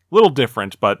helmet. Little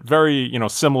different, but very,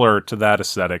 similar to that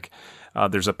aesthetic.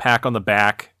 There's a pack on the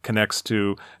back, connects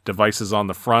to devices on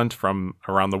the front from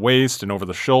around the waist and over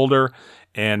the shoulder.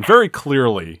 And very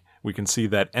clearly, we can see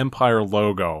that Empire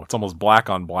logo. It's almost black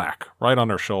on black, right on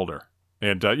her shoulder.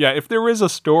 And if there is a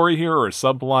story here or a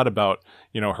subplot about,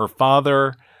 her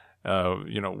father,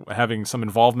 having some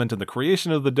involvement in the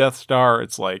creation of the Death Star,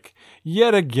 it's like,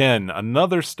 yet again,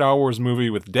 another Star Wars movie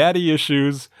with daddy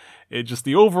issues. Just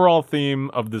the overall theme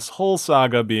of this whole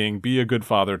saga being be a good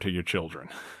father to your children.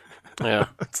 Yeah.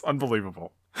 It's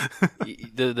unbelievable.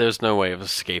 There's no way of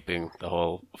escaping the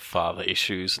whole father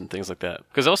issues and things like that.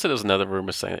 Because also there's another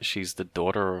rumor saying that she's the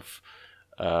daughter of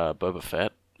Boba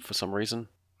Fett for some reason.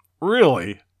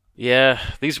 Really? Yeah,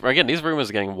 these rumors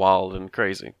are getting wild and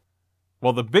crazy.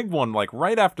 Well, the big one, like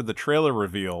right after the trailer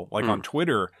reveal, on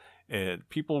Twitter,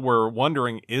 people were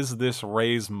wondering, is this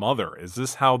Rey's mother? Is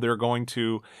this how they're going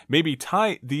to maybe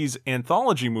tie these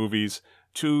anthology movies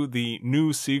to the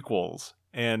new sequels?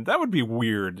 And that would be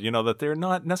weird, that they're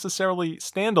not necessarily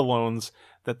standalones,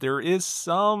 that there is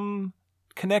some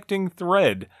connecting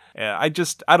thread. I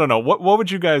don't know. What would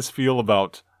you guys feel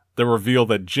about the reveal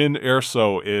that Jyn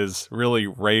Erso is really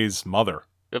Rey's mother?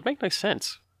 It would make no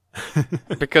sense.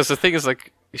 Because the thing is,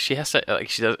 she has to,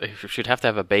 she'd have to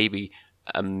have a baby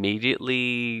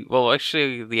immediately. Well,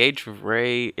 actually, the age of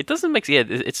Rey, it doesn't make,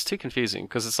 it's too confusing,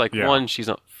 because it's one, she's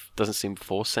doesn't seem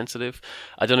force sensitive.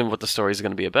 I don't know what the story is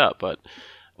going to be about, but,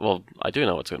 well, I do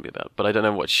know what it's going to be about, but I don't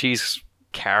know what she's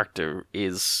character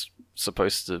is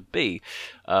supposed to be,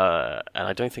 and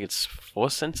I don't think it's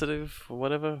force sensitive or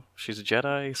whatever. She's a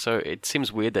Jedi, so it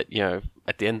seems weird that,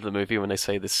 at the end of the movie when they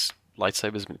say this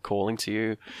lightsaber's been calling to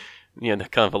you, the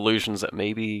kind of illusions that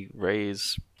maybe Rey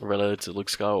is related to Luke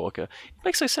Skywalker. It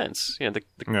makes no sense. The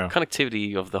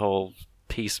connectivity of the whole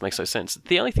piece makes no sense.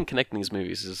 The only thing connecting these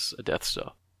movies is a Death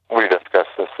Star. We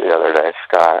discussed this the other day,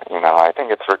 Scott. I think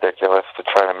it's ridiculous to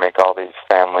try to make all these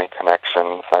family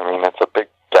connections. I mean, it's a big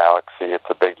galaxy, it's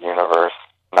a big universe.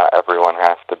 Not everyone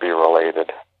has to be related.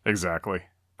 Exactly.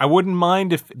 I wouldn't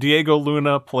mind if Diego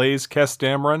Luna plays Kes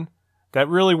Dameron. That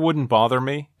really wouldn't bother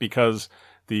me, because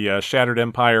the Shattered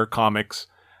Empire comics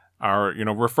are,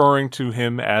 referring to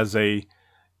him as a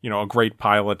great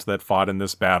pilot that fought in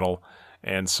this battle.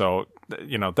 And so,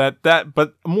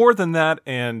 but more than that,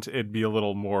 and it'd be a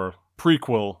little more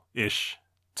prequel-ish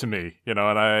to me,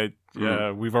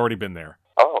 and we've already been there.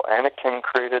 Oh, Anakin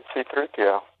created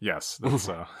C-3PO. Yes, that's,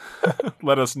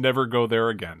 let us never go there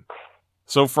again.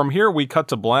 So from here, we cut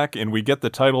to black, and we get the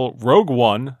title Rogue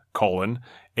One,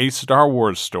 a Star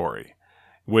Wars story,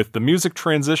 with the music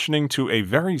transitioning to a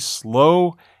very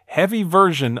slow, heavy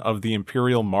version of the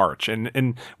Imperial March.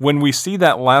 And when we see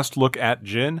that last look at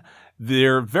Jyn,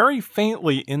 there very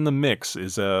faintly in the mix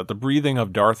is the breathing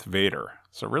of Darth Vader.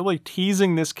 So really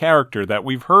teasing this character that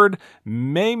we've heard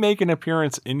may make an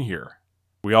appearance in here.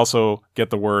 We also get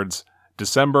the words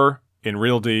December in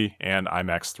Real D and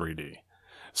IMAX 3D.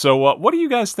 So what do you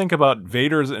guys think about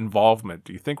Vader's involvement?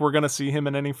 Do you think we're going to see him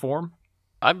in any form?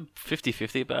 I'm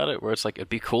 50-50 about it, where it's like, it'd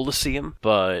be cool to see him,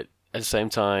 but at the same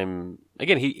time,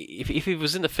 again, if he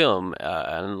was in the film,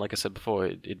 and like I said before,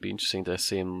 it'd be interesting to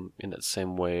see him in that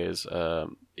same way as,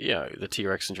 the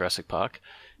T-Rex in Jurassic Park.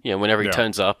 Whenever he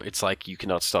turns up, it's like, you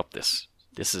cannot stop this.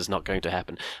 This is not going to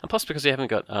happen. And plus, because you haven't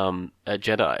got a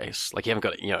Jedi, like you haven't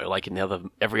got, like in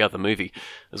every other movie,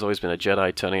 there's always been a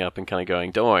Jedi turning up and kind of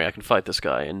going, don't worry, I can fight this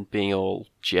guy, and being all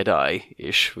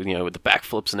Jedi-ish, with the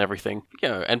backflips and everything.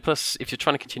 And plus, if you're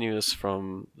trying to continue this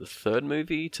from the third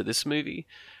movie to this movie,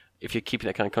 if you're keeping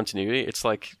that kind of continuity, it's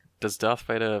like, does Darth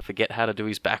Vader forget how to do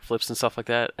his backflips and stuff like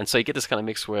that? And so you get this kind of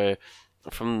mix where,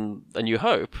 from A New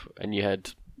Hope, and you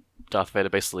had Darth Vader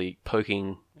basically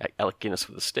poking at Alec Guinness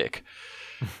with a stick.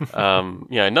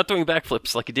 Not doing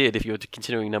backflips like he did if you were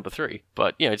continuing number 3,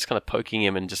 but just kind of poking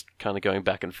him and just kind of going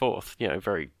back and forth,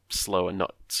 very slow and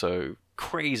not so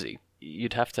crazy.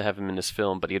 You'd have to have him in this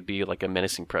film, but he'd be like a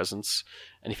menacing presence,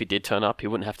 and if he did turn up, he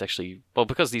wouldn't have to actually, well,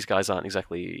 because these guys aren't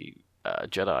exactly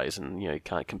Jedis and he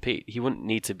can't compete, he wouldn't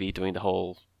need to be doing the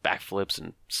whole backflips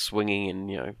and swinging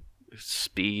and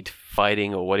speed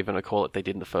fighting, or whatever you want to call it they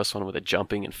did in the first one, where they're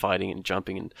jumping and fighting and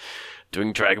jumping and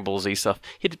doing Dragon Ball Z stuff.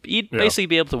 He'd basically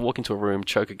be able to walk into a room,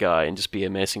 choke a guy, and just be a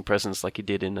menacing presence like he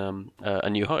did in A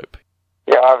New Hope.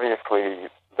 Yeah, obviously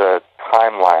the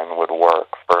timeline would work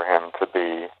for him to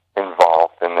be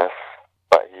involved in this,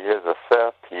 but he is a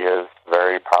Sith, he is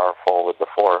very powerful with the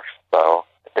Force, so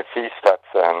if he steps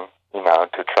in,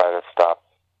 to try to stop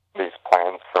these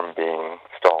plans from being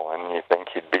stolen, you think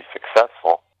he'd be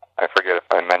successful. I forget if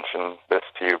I mentioned this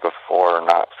to you before or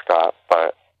not, Scott,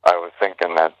 but I was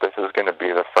thinking that this is going to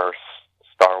be the first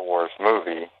Star Wars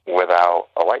movie without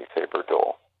a lightsaber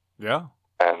duel. Yeah.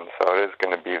 And so it is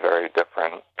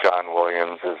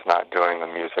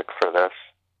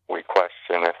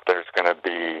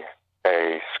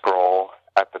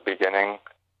beginning,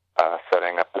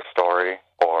 setting up the story,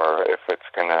 or if it's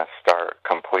going to start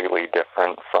completely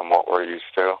different from what we're used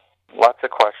to. Lots of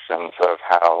questions of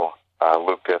how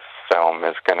Lucasfilm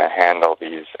is going to handle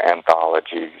these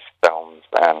anthology films,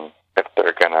 and if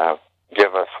they're going to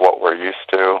give us what we're used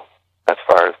to as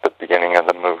far as the beginning of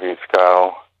the movies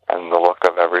go and the look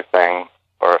of everything,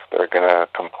 or if they're going to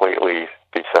completely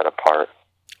be set apart.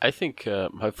 I think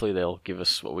hopefully they'll give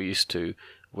us what we're used to,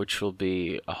 which will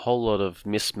be a whole lot of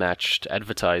mismatched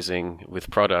advertising with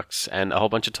products and a whole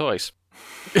bunch of toys.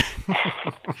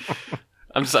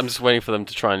 I'm just waiting for them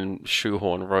to try and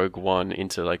shoehorn Rogue One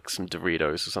into like some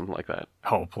Doritos or something like that.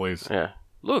 Oh, please. Yeah.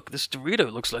 Look, this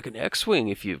Dorito looks like an X-Wing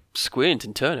if you squint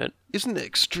and turn it. Isn't that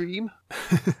extreme?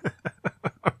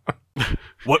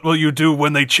 What will you do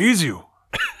when they cheese you?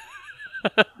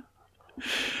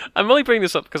 I'm only bringing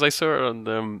this up because I saw it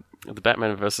on the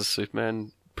Batman vs.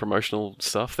 Superman promotional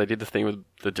stuff. They did the thing with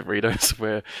the Doritos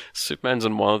where Superman's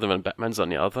on one of them and Batman's on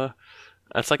the other.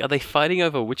 And it's like, are they fighting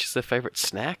over which is their favorite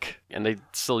snack? And they're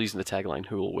still using the tagline,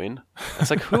 who will win?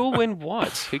 It's like, who will win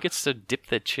what? Who gets to dip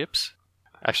their chips?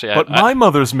 Actually, But my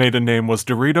mother's maiden name was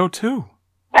Dorito, too.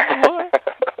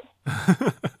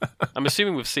 I'm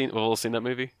assuming we've all seen that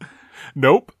movie.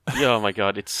 Nope. Yeah, oh my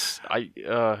god,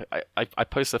 I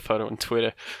posted a photo on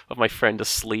Twitter of my friend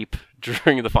asleep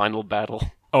during the final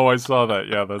battle. Oh, I saw that.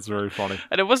 Yeah, that's very funny.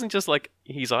 And it wasn't just like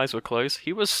his eyes were closed,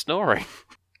 he was snoring.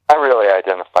 I really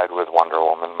identified with Wonder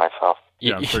Woman myself.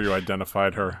 Yeah, I'm sure you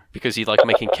identified her. Because you like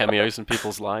making cameos in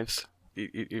people's lives.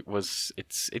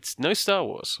 It's no Star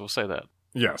Wars, we'll say that.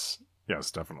 Yes,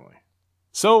 definitely.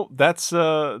 So that's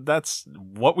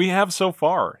what we have so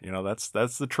far. You know, that's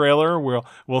the trailer.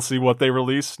 We'll see what they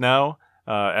release now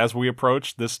as we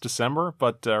approach this December.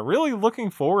 But really looking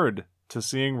forward to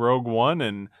seeing Rogue One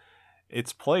and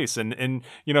its place. And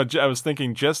you know, I was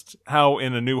thinking just how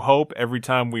in A New Hope, every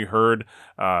time we heard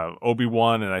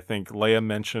Obi-Wan and I think Leia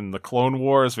mention the Clone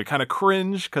Wars, we kind of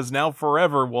cringe because now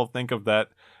forever we'll think of that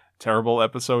terrible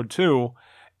Episode 2.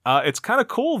 It's kind of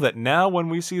cool that now when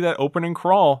we see that opening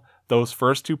crawl, those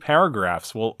first two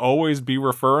paragraphs will always be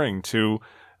referring to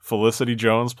Felicity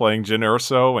Jones playing Jyn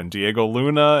Erso and Diego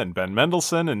Luna and Ben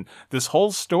Mendelsohn, and this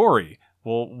whole story.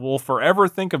 We'll forever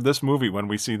think of this movie when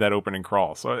we see that opening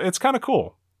crawl. So it's kind of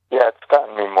cool. Yeah, it's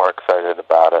gotten me more excited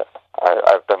about it.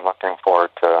 I've been looking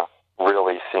forward to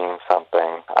really seeing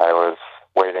something. I was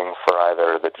waiting for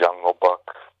either The Jungle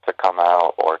Book to come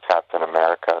out or Captain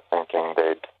America, thinking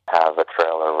they'd have a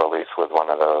trailer release with one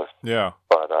of those. Yeah.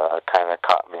 But it kind of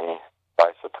caught me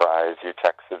by surprise. You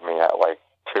texted me at like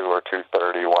 2 or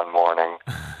 2:30 one morning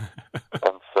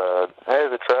and said, hey,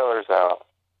 the trailer's out.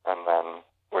 And then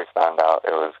we found out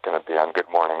it was going to be on Good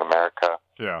Morning America.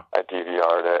 Yeah. I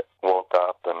DVR'd it, woke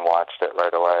up and watched it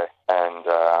right away, and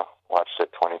watched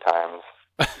it 20 times.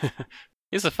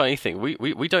 Here's the funny thing: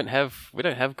 we don't have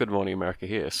Good Morning America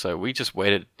here, so we just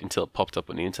waited until it popped up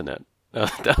on the internet.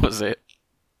 That was it.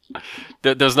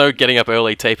 There was no getting up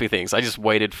early taping things. I just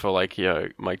waited for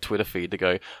my Twitter feed to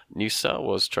go new Star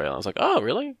Wars trailer. I was like, oh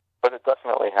really? But it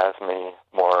definitely has me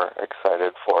more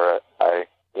excited for it. I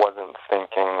wasn't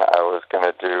thinking I was going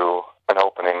to do an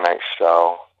opening night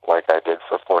show like I did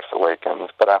for Force Awakens,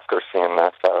 but after seeing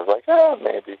this, I was like,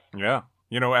 maybe. Yeah.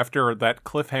 You know, after that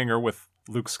cliffhanger with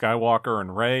Luke Skywalker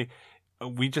and Rey,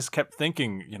 we just kept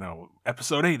thinking,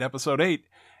 Episode 8,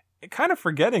 kind of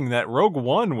forgetting that Rogue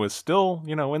One was still,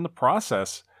 in the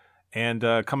process and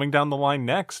coming down the line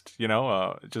next,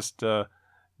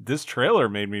 this trailer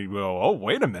made me go, oh,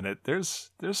 wait a minute.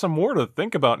 There's some more to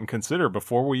think about and consider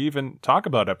before we even talk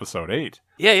about Episode 8.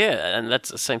 Yeah, and that's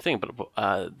the same thing. But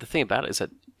the thing about it is that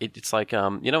it's like,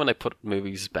 when they put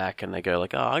movies back and they go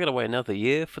like, oh, I got to wait another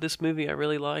year for this movie I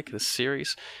really like, this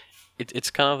series.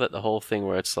 It's kind of that the whole thing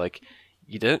where it's like,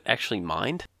 you don't actually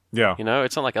mind. Yeah.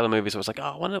 It's not like other movies where it's like,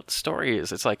 oh, I wonder what the story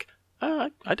is. It's like, oh,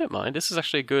 I don't mind. This is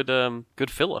actually a good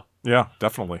filler. Yeah,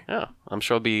 definitely. Yeah, I'm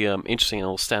sure it'll be interesting and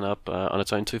it'll stand up on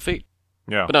its own 2 feet.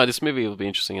 Yeah. But no, this movie will be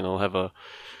interesting and it'll have a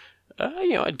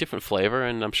different flavor,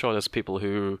 and I'm sure there's people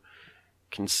who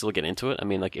can still get into it. I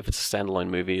mean, like if it's a standalone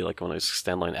movie, like one of those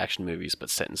standalone action movies, but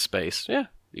set in space, yeah,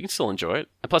 you can still enjoy it.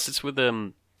 And plus, it's with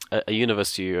a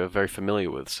universe you're very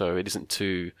familiar with, so it isn't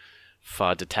too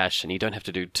far detached, and you don't have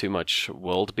to do too much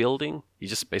world building. You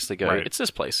just basically go, right. It's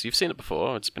this place. You've seen it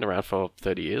before. It's been around for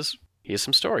 30 years. Here's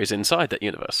some stories inside that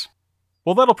universe.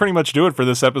 Well, that'll pretty much do it for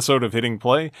this episode of Hitting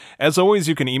Play. As always,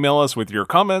 you can email us with your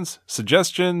comments,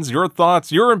 suggestions, your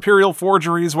thoughts, your Imperial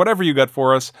forgeries, whatever you got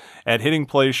for us at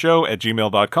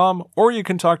hittingplayshow@gmail.com, or you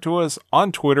can talk to us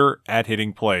on Twitter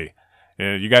 @hittingplay.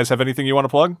 You guys have anything you want to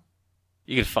plug?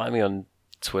 You can find me on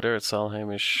Twitter at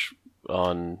SalHamish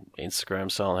on Instagram,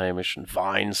 Silent Hamish, and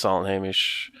Vine, Silent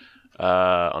Hamish.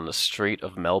 On the street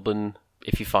of Melbourne,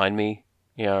 if you find me,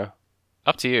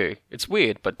 up to you. It's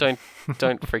weird, but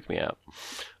don't freak me out.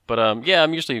 But yeah,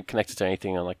 I'm usually connected to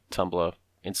anything on like Tumblr,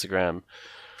 Instagram,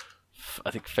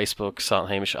 I think Facebook,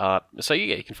 Silent Hamish Art. So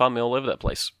yeah, you can find me all over that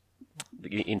place,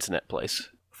 the internet place.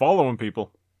 Following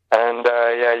people. And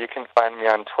yeah, you can find me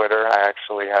on Twitter. I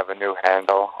actually have a new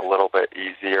handle, a little bit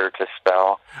easier to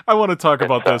spell. I want to talk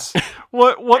about this.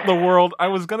 What in the world? I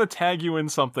was gonna tag you in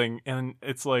something, and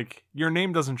it's like your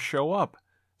name doesn't show up.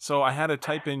 So I had to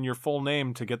type in your full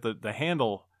name to get the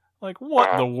handle. Like,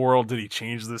 what in the world did he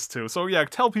change this to? So yeah,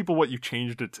 tell people what you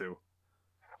changed it to.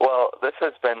 Well, this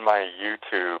has been my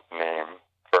YouTube name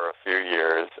for a few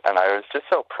years, and I was just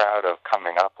so proud of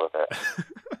coming up with it.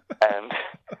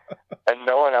 and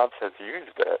no one else has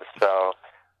used it. So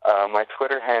my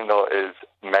Twitter handle is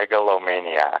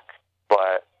Megalomaniac,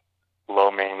 but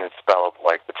lo mein is spelled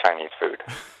like the Chinese food.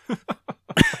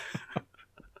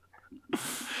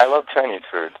 I love Chinese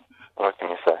food. What can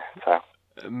you say? So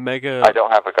I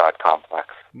don't have a god complex.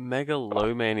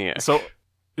 Megalomaniac. So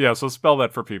spell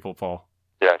that for people, Paul.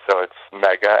 Yeah, so it's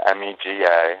Mega,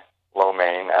 M-E-G-A,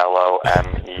 Lomain,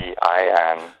 L-O-M-E-I-N-I-A-C.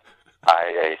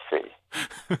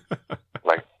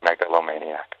 Like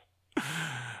Megalomaniac.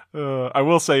 I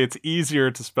will say it's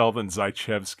easier to spell than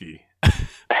Zychevsky.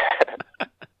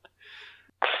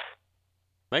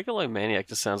 Megalomaniac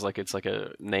just sounds like it's like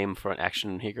a name for an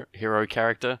action hero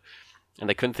character, and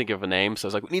they couldn't think of a name, so I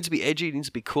was like, it needs to be edgy, it needs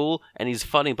to be cool, and he's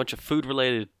fighting a bunch of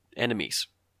food-related enemies.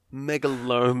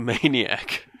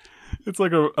 Megalomaniac. It's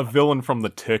like a villain from The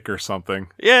Tick or something.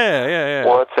 Yeah.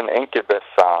 Well, it's an Incubus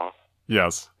song.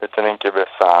 Yes. It's an Incubus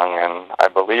song, and I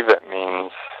believe it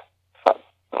means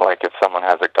like if someone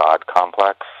has a god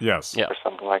complex. Yes. Yeah. Or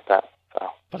something like that. So.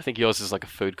 But I think yours is like a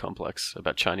food complex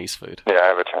about Chinese food. Yeah, I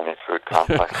have a Chinese food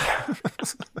complex.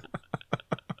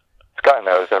 Scott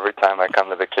knows every time I come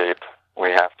to the Cape, we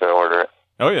have to order it.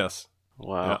 Oh, yes.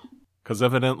 Wow. Because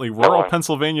evidently rural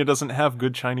Pennsylvania doesn't have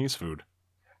good Chinese food.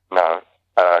 No,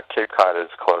 Cape Cod is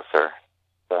closer.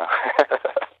 So.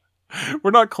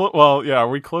 We're not close. Well, yeah, are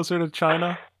we closer to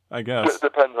China? I guess. It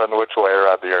depends on which way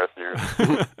around the earth you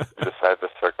decide to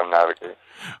circumnavigate.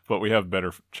 But we have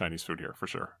better Chinese food here, for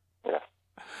sure. Yeah.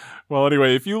 Well,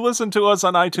 anyway, if you listen to us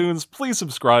on iTunes, please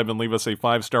subscribe and leave us a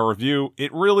 5-star review.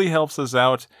 It really helps us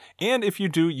out. And if you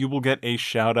do, you will get a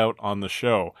shout-out on the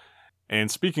show.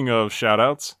 And speaking of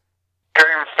shout-outs...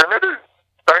 Gamefinity,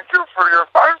 thank you for your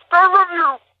 5-star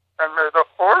review. And may the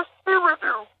force be with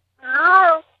you.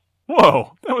 Yeah.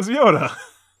 Whoa, that was Yoda.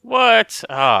 What?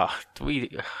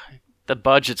 The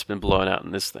budget's been blown out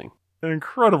in this thing. An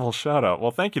incredible shout-out. Well,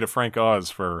 thank you to Frank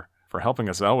Oz for helping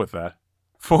us out with that.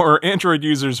 For Android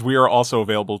users, we are also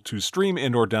available to stream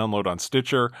and/or download on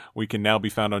Stitcher. We can now be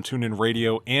found on TuneIn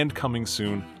Radio and coming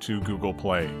soon to Google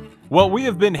Play. Well, we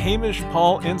have been Hamish,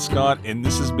 Paul, and Scott, and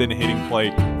this has been Hitting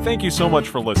Play. Thank you so much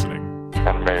for listening.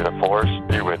 And may the force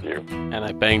be with you. And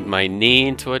I banged my knee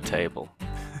into a table.